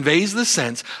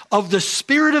of the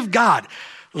Spirit of God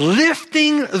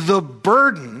lifting the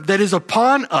burden that is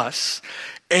upon us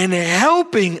and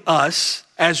helping us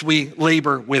as we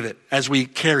labor with it, as we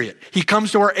carry it. He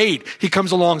comes to our aid. He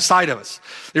comes alongside of us.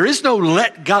 There is no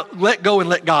let go and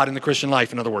let God in the Christian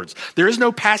life, in other words. There is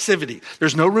no passivity.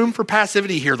 There's no room for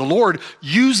passivity here. The Lord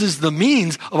uses the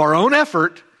means of our own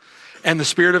effort, and the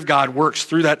Spirit of God works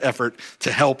through that effort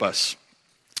to help us.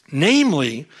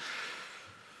 Namely,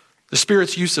 the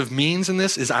Spirit's use of means in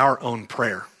this is our own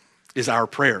prayer, is our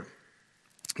prayer.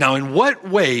 Now, in what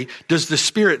way does the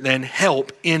Spirit then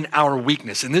help in our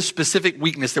weakness, in this specific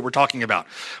weakness that we're talking about?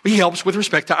 He helps with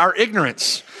respect to our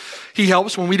ignorance. He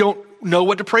helps when we don't know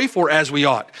what to pray for as we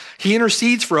ought. He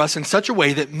intercedes for us in such a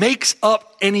way that makes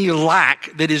up any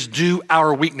lack that is due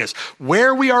our weakness.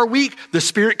 Where we are weak, the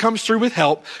Spirit comes through with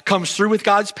help, comes through with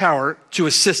God's power to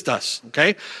assist us,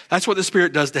 okay? That's what the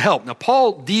Spirit does to help. Now,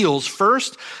 Paul deals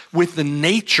first with the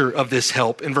nature of this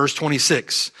help in verse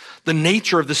 26. The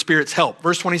nature of the Spirit's help.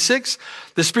 Verse 26,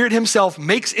 the Spirit himself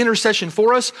makes intercession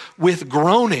for us with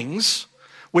groanings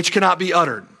which cannot be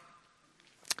uttered.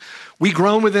 We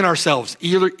groan within ourselves,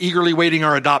 eagerly waiting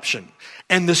our adoption.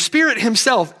 And the Spirit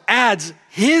himself adds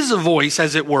his voice,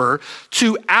 as it were,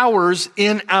 to ours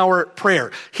in our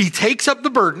prayer. He takes up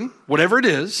the burden, whatever it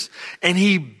is, and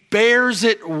he bears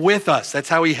it with us. That's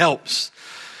how he helps.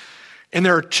 And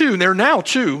there are now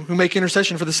two who make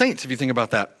intercession for the saints, if you think about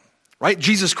that. Right?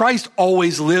 Jesus Christ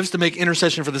always lives to make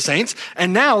intercession for the saints,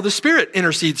 and now the Spirit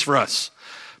intercedes for us,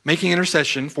 making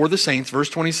intercession for the saints, verse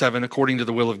 27, according to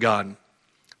the will of God.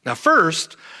 Now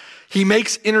first, he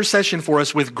makes intercession for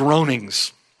us with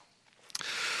groanings.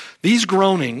 These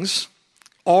groanings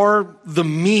are the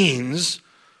means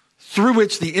through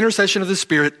which the intercession of the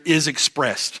Spirit is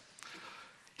expressed.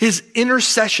 His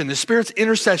intercession, the Spirit's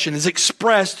intercession, is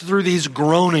expressed through these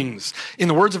groanings. In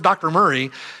the words of Dr.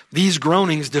 Murray, these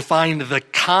groanings define the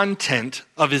content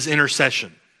of his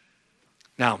intercession.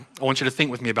 Now, I want you to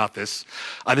think with me about this.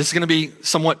 This is going to be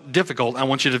somewhat difficult. I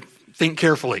want you to think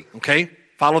carefully, okay?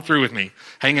 Follow through with me.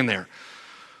 Hang in there.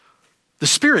 The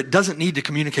Spirit doesn't need to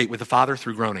communicate with the Father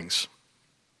through groanings.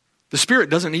 The Spirit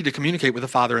doesn't need to communicate with the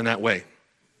Father in that way.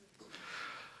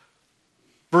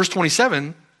 Verse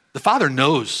 27, the Father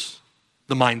knows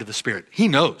the mind of the Spirit. He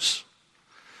knows.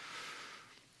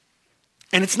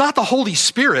 And it's not the Holy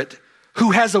Spirit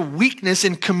who has a weakness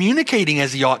in communicating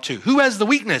as he ought to. Who has the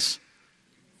weakness?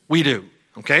 We do,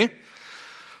 okay?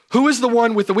 Who is the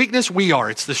one with the weakness? We are.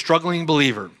 It's the struggling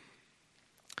believer.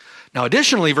 Now,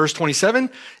 additionally, verse 27,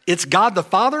 it's God the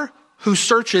Father who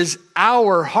searches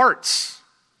our hearts.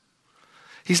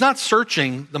 He's not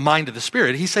searching the mind of the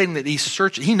Spirit. He's saying that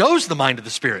he knows the mind of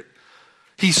the Spirit.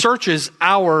 He searches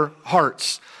our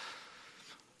hearts.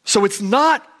 So it's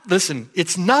not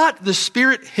the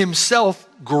Spirit himself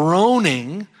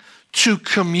groaning to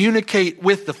communicate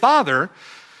with the Father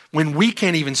when we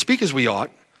can't even speak as we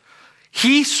ought.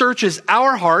 He searches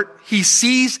our heart. He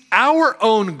sees our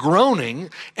own groaning,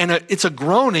 and it's a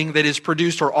groaning that is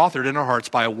produced or authored in our hearts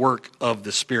by a work of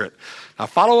the Spirit. Now,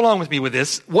 follow along with me with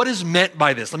this. What is meant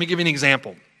by this? Let me give you an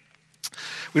example.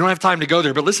 We don't have time to go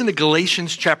there, but listen to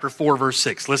Galatians chapter 4, verse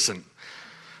 6. Listen.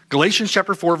 Galatians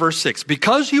chapter 4, verse 6.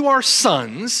 Because you are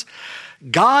sons,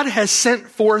 God has sent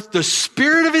forth the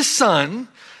Spirit of his Son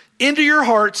into your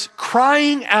hearts,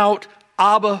 crying out,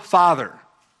 Abba, Father.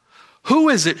 Who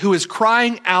is it who is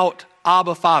crying out,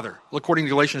 Abba, Father? Well, according to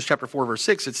Galatians chapter 4, verse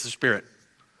 6, it's the Spirit.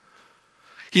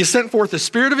 He has sent forth the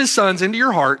Spirit of his sons into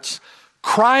your hearts,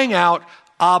 crying out,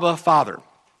 Abba, Father.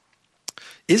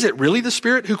 Is it really the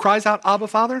Spirit who cries out, Abba,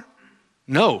 Father?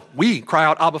 No, we cry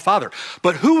out, Abba, Father.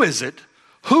 But who is it?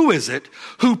 Who is it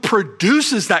who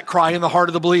produces that cry in the heart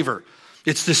of the believer?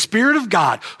 It's the Spirit of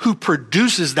God who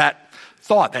produces that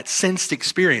thought, that sensed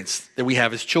experience that we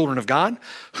have as children of God,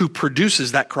 who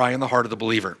produces that cry in the heart of the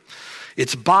believer.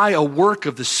 It's by a work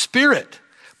of the Spirit,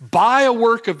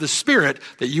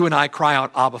 that you and I cry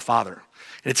out, Abba, Father.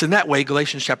 And it's in that way,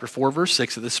 Galatians chapter 4, verse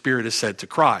 6, that the Spirit is said to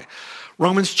cry.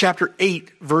 Romans chapter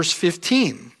 8, verse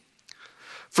 15.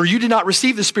 For you did not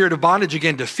receive the spirit of bondage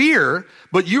again to fear,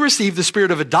 but you received the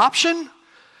spirit of adoption.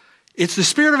 It's the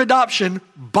Spirit of adoption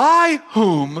by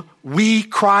whom we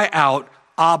cry out,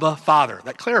 Abba, Father.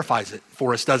 That clarifies it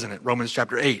for us, doesn't it? Romans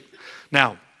chapter 8.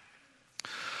 Now,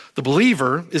 the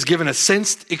believer is given a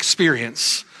sensed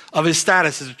experience of his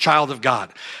status as a child of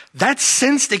God. That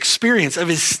sensed experience of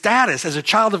his status as a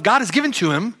child of God is given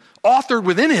to him, authored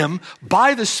within him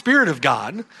by the Spirit of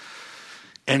God.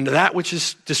 And that which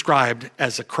is described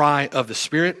as a cry of the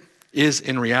Spirit is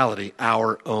in reality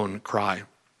our own cry.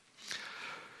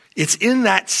 It's in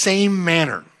that same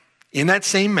manner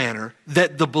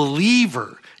that the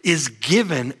believer is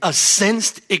given a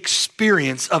sensed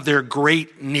experience of their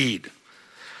great need.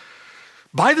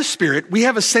 By the Spirit, we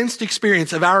have a sensed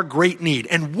experience of our great need.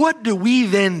 And what do we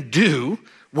then do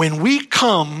when we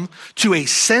come to a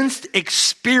sensed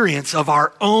experience of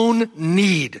our own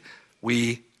need?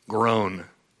 We groan.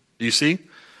 Do you see?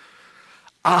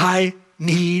 I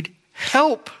need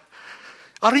help.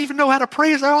 I don't even know how to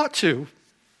pray as I ought to.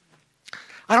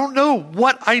 I don't know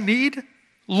what I need.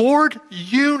 Lord,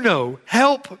 you know.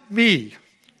 Help me.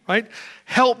 Right?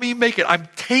 Help me make it. I'm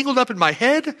tangled up in my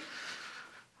head.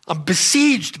 I'm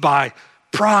besieged by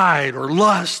pride or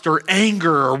lust or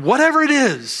anger or whatever it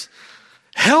is.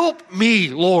 Help me,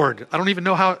 Lord. I don't even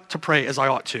know how to pray as I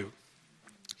ought to.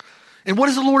 And what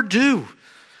does the Lord do?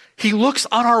 He looks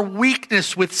on our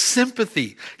weakness with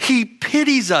sympathy. He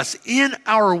pities us in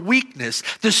our weakness.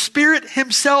 The Spirit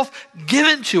himself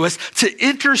given to us to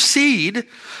intercede.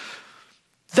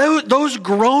 Those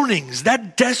groanings,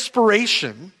 that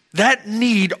desperation, that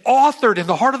need authored in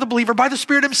the heart of the believer by the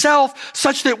Spirit himself,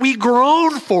 such that we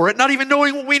groan for it, not even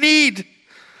knowing what we need.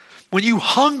 When you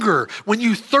hunger, when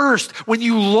you thirst, when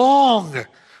you long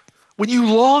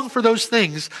for those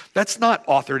things, that's not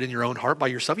authored in your own heart by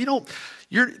yourself.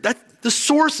 The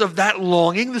source of that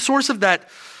longing, the source of that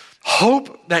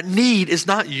hope, that need is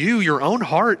not you, your own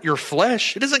heart, your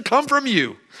flesh. It doesn't come from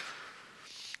you.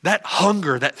 That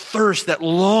hunger, that thirst, that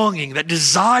longing, that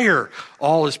desire,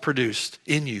 all is produced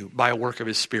in you by a work of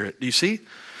his Spirit. Do you see?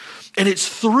 And it's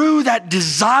through that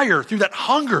desire, through that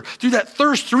hunger, through that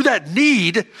thirst, through that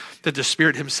need that the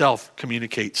Spirit himself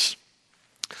communicates,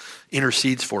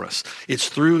 intercedes for us. It's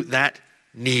through that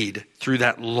need, through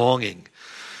that longing,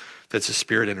 that the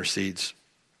Spirit intercedes.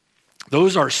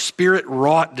 Those are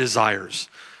Spirit-wrought desires,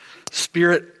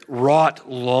 Spirit-wrought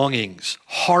longings,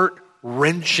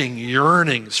 heart-wrenching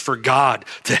yearnings for God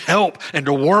to help and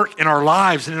to work in our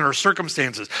lives and in our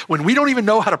circumstances. When we don't even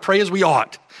know how to pray as we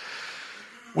ought,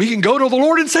 we can go to the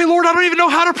Lord and say, Lord, I don't even know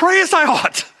how to pray as I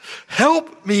ought.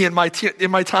 Help me in my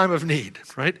time of need,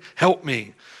 right? Help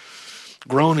me.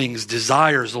 Groanings,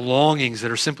 desires, longings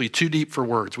that are simply too deep for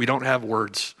words. We don't have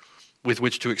words with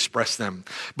which to express them.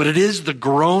 But it is the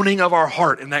groaning of our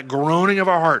heart, and that groaning of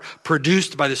our heart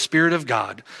produced by the Spirit of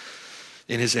God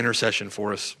in his intercession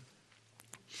for us.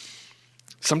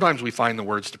 Sometimes we find the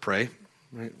words to pray.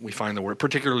 Right? We can find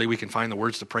the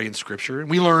words to pray in Scripture, and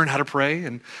we learn how to pray,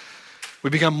 and we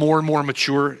become more and more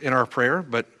mature in our prayer,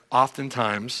 but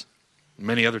oftentimes,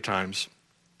 many other times,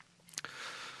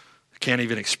 I can't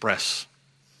even express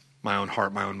my own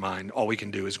heart, my own mind. All we can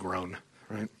do is groan,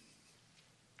 right?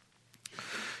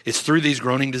 It's through these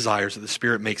groaning desires that the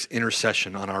Spirit makes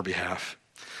intercession on our behalf.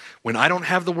 When I don't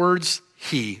have the words,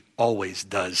 he always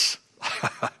does.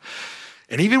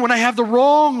 And even when I have the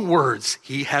wrong words,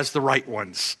 he has the right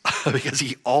ones because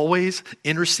he always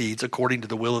intercedes according to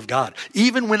the will of God.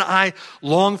 Even when I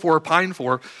long for or pine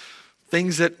for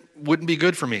things that wouldn't be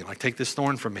good for me, like take this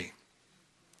thorn from me,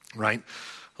 right?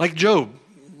 Like Job,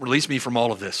 release me from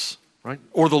all of this, right?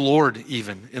 Or the Lord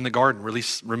even in the garden,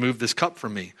 remove this cup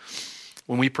from me.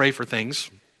 When we pray for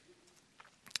things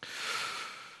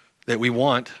that we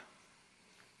want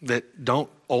that don't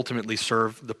ultimately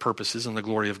serve the purposes and the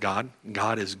glory of God,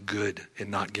 God is good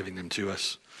in not giving them to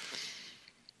us.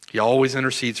 He always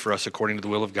intercedes for us according to the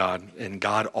will of God, and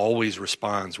God always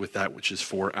responds with that which is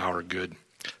for our good.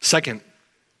 Second,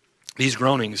 these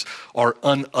groanings are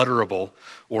unutterable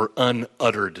or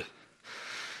unuttered.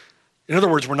 In other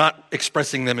words, we're not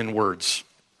expressing them in words.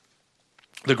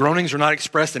 The groanings are not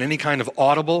expressed in any kind of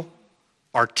audible,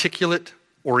 articulate,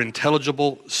 or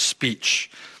intelligible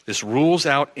speech. This rules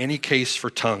out any case for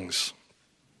tongues.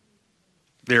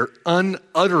 They're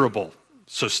unutterable,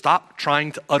 so stop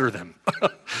trying to utter them.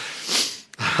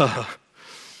 That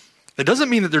doesn't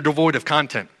mean that they're devoid of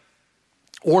content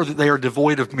or that they are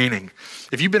devoid of meaning.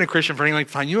 If you've been a Christian for any length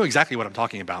of time, you know exactly what I'm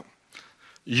talking about.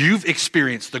 You've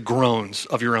experienced the groans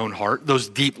of your own heart, those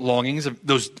deep longings, of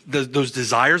those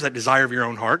desires, that desire of your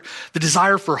own heart, the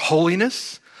desire for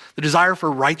holiness, the desire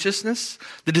for righteousness,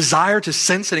 the desire to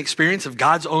sense and experience of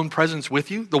God's own presence with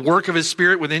you, the work of his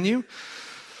Spirit within you.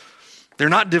 They're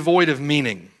not devoid of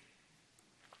meaning.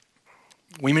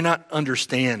 We may not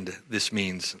understand this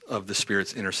means of the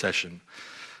Spirit's intercession,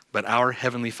 but our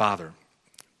Heavenly Father,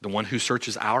 the one who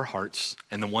searches our hearts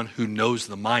and the one who knows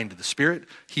the mind of the Spirit,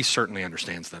 he certainly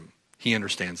understands them. He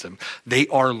understands them. They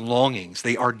are longings.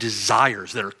 They are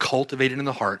desires that are cultivated in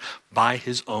the heart by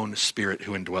his own Spirit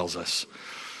who indwells us.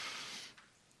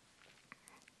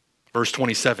 Verse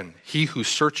 27, he who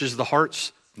searches the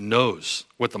hearts knows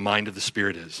what the mind of the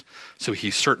Spirit is. So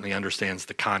he certainly understands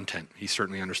the content. He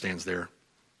certainly understands their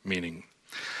meaning.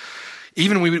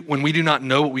 Even when we do not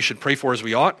know what we should pray for as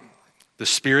we ought, the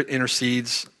Spirit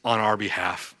intercedes on our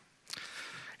behalf.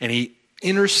 And he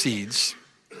intercedes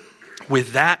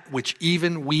with that which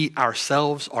even we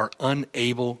ourselves are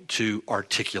unable to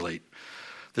articulate.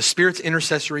 The Spirit's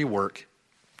intercessory work,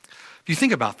 if you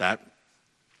think about that,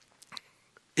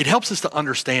 it helps us to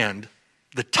understand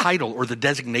the title or the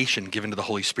designation given to the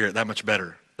Holy Spirit that much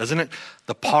better, doesn't it?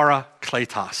 The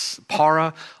Parakletos.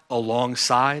 Para,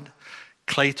 alongside,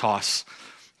 kletos,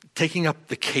 taking up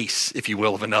the case, if you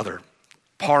will, of another.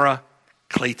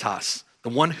 Parakletos, the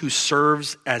one who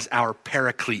serves as our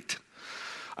paraclete,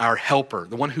 our helper,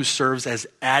 the one who serves as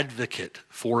advocate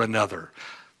for another.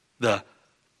 The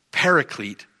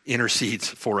paraclete intercedes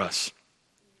for us.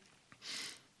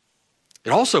 It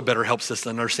also better helps us to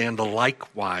understand the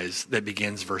likewise that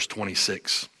begins verse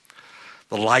 26.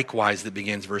 The likewise that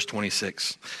begins verse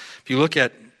 26. If you look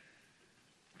at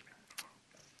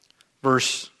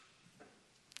verse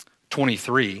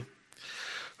 23,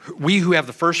 we who have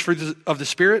the first fruits of the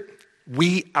Spirit,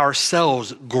 we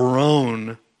ourselves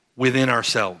groan within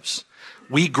ourselves.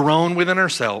 We groan within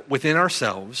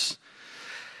ourselves.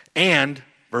 And,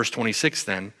 verse 26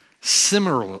 then,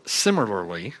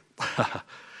 similarly,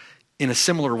 in a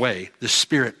similar way, the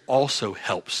Spirit also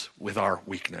helps with our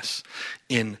weakness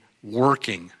in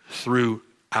working through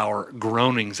our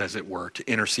groanings, as it were,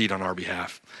 to intercede on our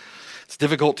behalf. It's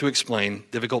difficult to explain,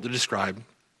 difficult to describe.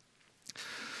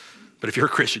 But if you're a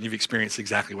Christian, you've experienced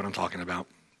exactly what I'm talking about.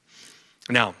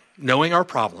 Now, knowing our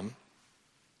problem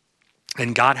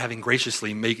and God having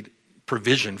graciously made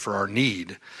provision for our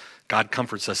need, God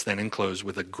comforts us then in close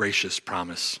with a gracious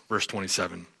promise. Verse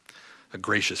 27, a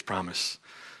gracious promise.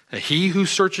 He who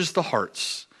searches the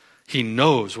hearts, he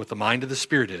knows what the mind of the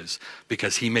Spirit is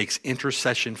because he makes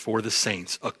intercession for the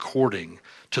saints according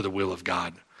to the will of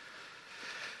God.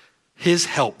 His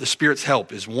help, the Spirit's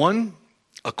help, is one,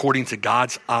 according to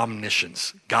God's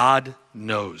omniscience. God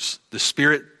knows. The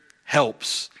Spirit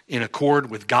helps in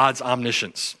accord with God's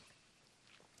omniscience.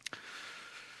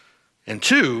 And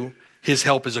two, his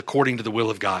help is according to the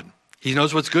will of God. He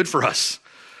knows what's good for us.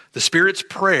 The Spirit's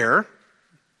prayer,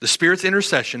 the Spirit's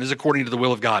intercession is according to the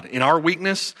will of God. In our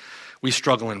weakness, we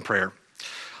struggle in prayer.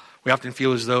 We often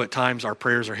feel as though at times our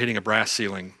prayers are hitting a brass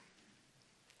ceiling.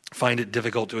 Find it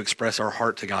difficult to express our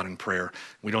heart to God in prayer.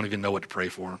 We don't even know what to pray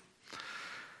for.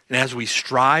 And as we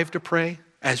strive to pray,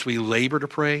 as we labor to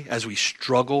pray, as we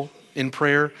struggle in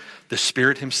prayer, the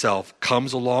Spirit himself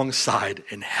comes alongside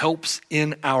and helps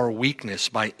in our weakness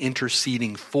by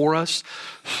interceding for us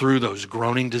through those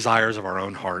groaning desires of our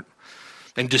own heart.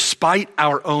 And despite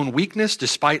our own weakness,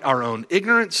 despite our own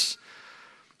ignorance,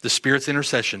 the Spirit's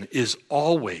intercession is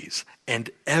always and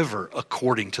ever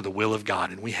according to the will of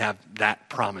God. And we have that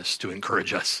promise to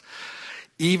encourage us.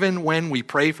 Even when we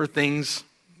pray for things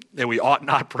that we ought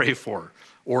not pray for,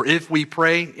 or if we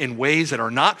pray in ways that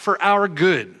are not for our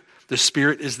good, the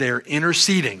Spirit is there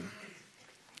interceding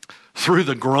through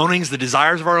the groanings, the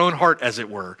desires of our own heart, as it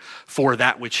were, for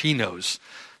that which he knows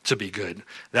to be good,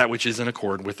 that which is in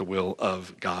accord with the will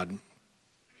of God.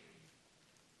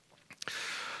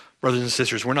 Brothers and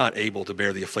sisters, we're not able to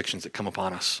bear the afflictions that come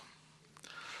upon us.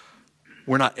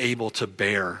 We're not able to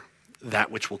bear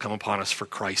that which will come upon us for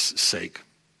Christ's sake.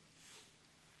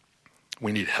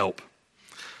 We need help.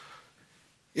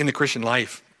 In the Christian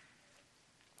life,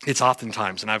 it's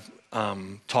oftentimes, and I've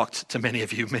talked to many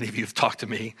of you have talked to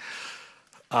me,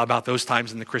 about those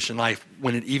times in the Christian life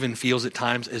when it even feels at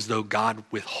times as though God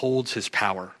withholds his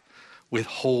power,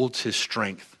 withholds his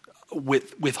strength,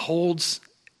 withholds,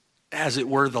 as it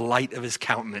were, the light of his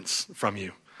countenance from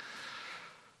you.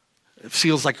 It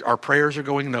feels like our prayers are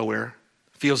going nowhere.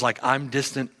 Feels like I'm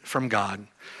distant from God.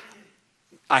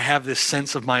 I have this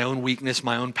sense of my own weakness,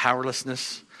 my own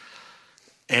powerlessness,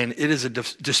 and it is a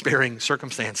despairing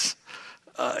circumstance.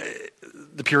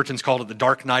 The Puritans called it the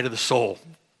dark night of the soul.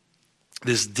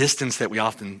 This distance that we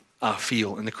often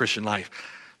feel in the Christian life.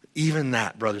 Even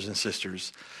that, brothers and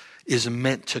sisters, is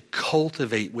meant to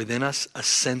cultivate within us a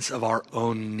sense of our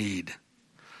own need,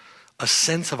 a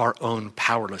sense of our own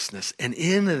powerlessness. And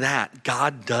in that,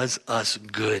 God does us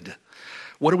good.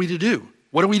 What are we to do?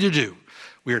 What are we to do?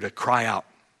 We are to cry out.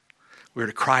 We are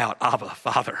to cry out, Abba,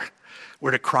 Father.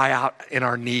 We're to cry out in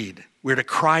our need. We're to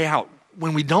cry out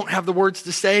when we don't have the words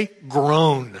to say,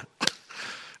 groan.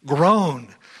 Groan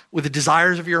with the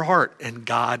desires of your heart. And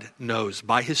God knows.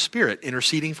 By his Spirit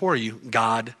interceding for you,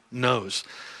 God knows.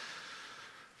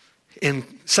 In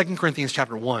 2 Corinthians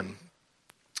chapter 1,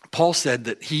 Paul said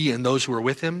that he and those who were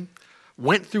with him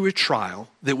went through a trial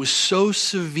that was so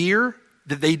severe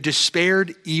that they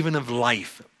despaired even of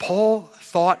life. Paul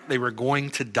thought they were going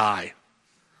to die.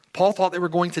 Paul thought they were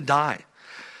going to die.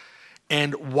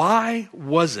 And why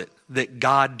was it that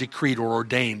God decreed or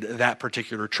ordained that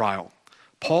particular trial?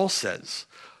 Paul says,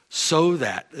 so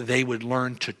that they would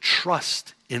learn to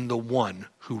trust in the one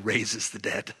who raises the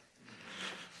dead.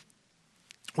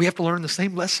 We have to learn the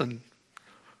same lesson.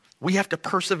 We have to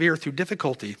persevere through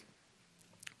difficulty.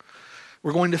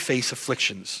 We're going to face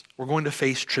afflictions. We're going to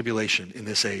face tribulation in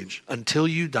this age. Until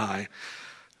you die,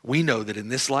 we know that in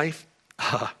this life,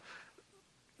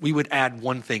 we would add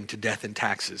one thing to death and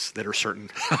taxes that are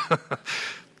certain.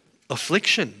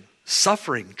 Affliction,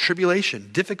 suffering, tribulation,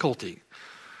 difficulty.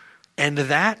 And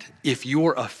that, if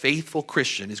you're a faithful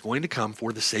Christian, is going to come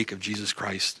for the sake of Jesus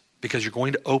Christ, because you're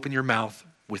going to open your mouth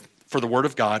for the word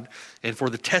of God and for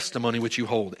the testimony which you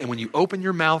hold. And when you open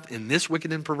your mouth in this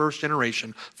wicked and perverse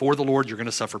generation for the Lord, you're going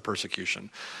to suffer persecution.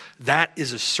 That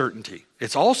is a certainty.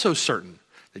 It's also certain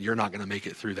that you're not going to make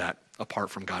it through that apart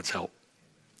from God's help.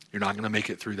 You're not going to make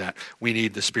it through that. We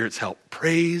need the Spirit's help.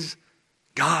 Praise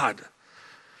God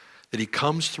that he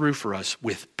comes through for us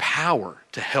with power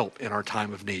to help in our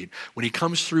time of need. When he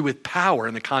comes through with power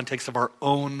in the context of our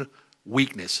own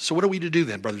weakness. So what are we to do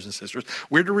then, brothers and sisters?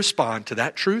 We're to respond to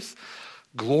that truth,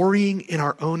 glorying in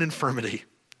our own infirmity.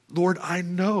 Lord, I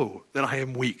know that I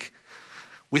am weak.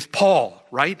 With Paul,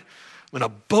 right? I'm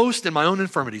going to boast in my own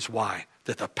infirmities. Why?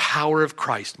 That the power of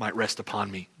Christ might rest upon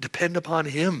me. Depend upon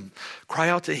him. Cry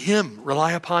out to him.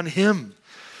 Rely upon him.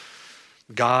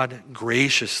 God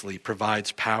graciously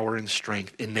provides power and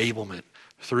strength, enablement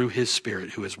through his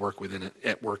Spirit who is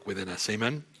at work within us.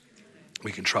 Amen?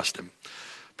 We can trust him.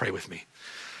 Pray with me.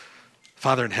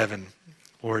 Father in heaven,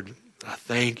 Lord, I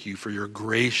thank you for your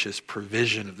gracious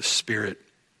provision of the Spirit,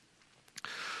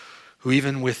 who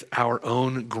even with our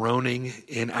own groaning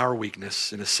in our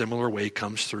weakness in a similar way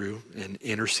comes through and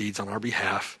intercedes on our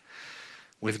behalf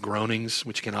with groanings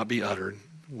which cannot be uttered,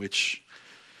 which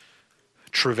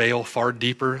travail far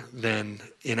deeper than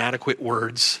inadequate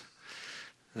words,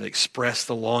 that express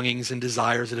the longings and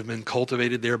desires that have been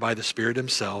cultivated there by the Spirit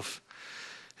himself.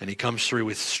 And he comes through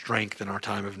with strength in our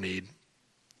time of need.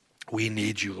 We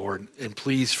need you, Lord. And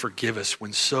please forgive us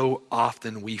when so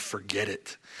often we forget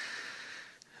it.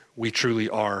 We truly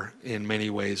are, in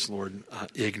many ways, Lord,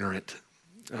 ignorant,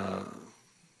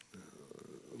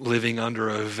 living under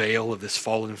a veil of this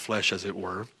fallen flesh, as it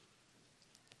were,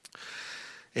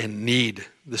 and need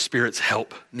the Spirit's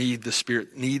help, need the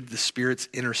Spirit's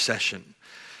intercession.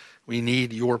 We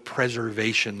need your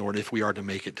preservation, Lord, if we are to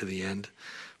make it to the end.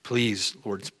 Please,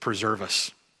 Lord, preserve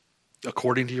us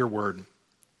according to your word.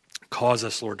 Cause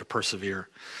us, Lord, to persevere.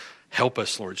 Help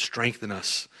us, Lord, strengthen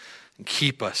us and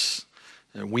keep us.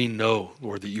 And we know,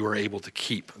 Lord, that you are able to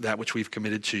keep that which we've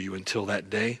committed to you until that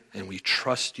day, and we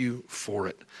trust you for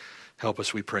it. Help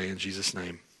us, we pray, in Jesus'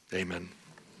 name. Amen.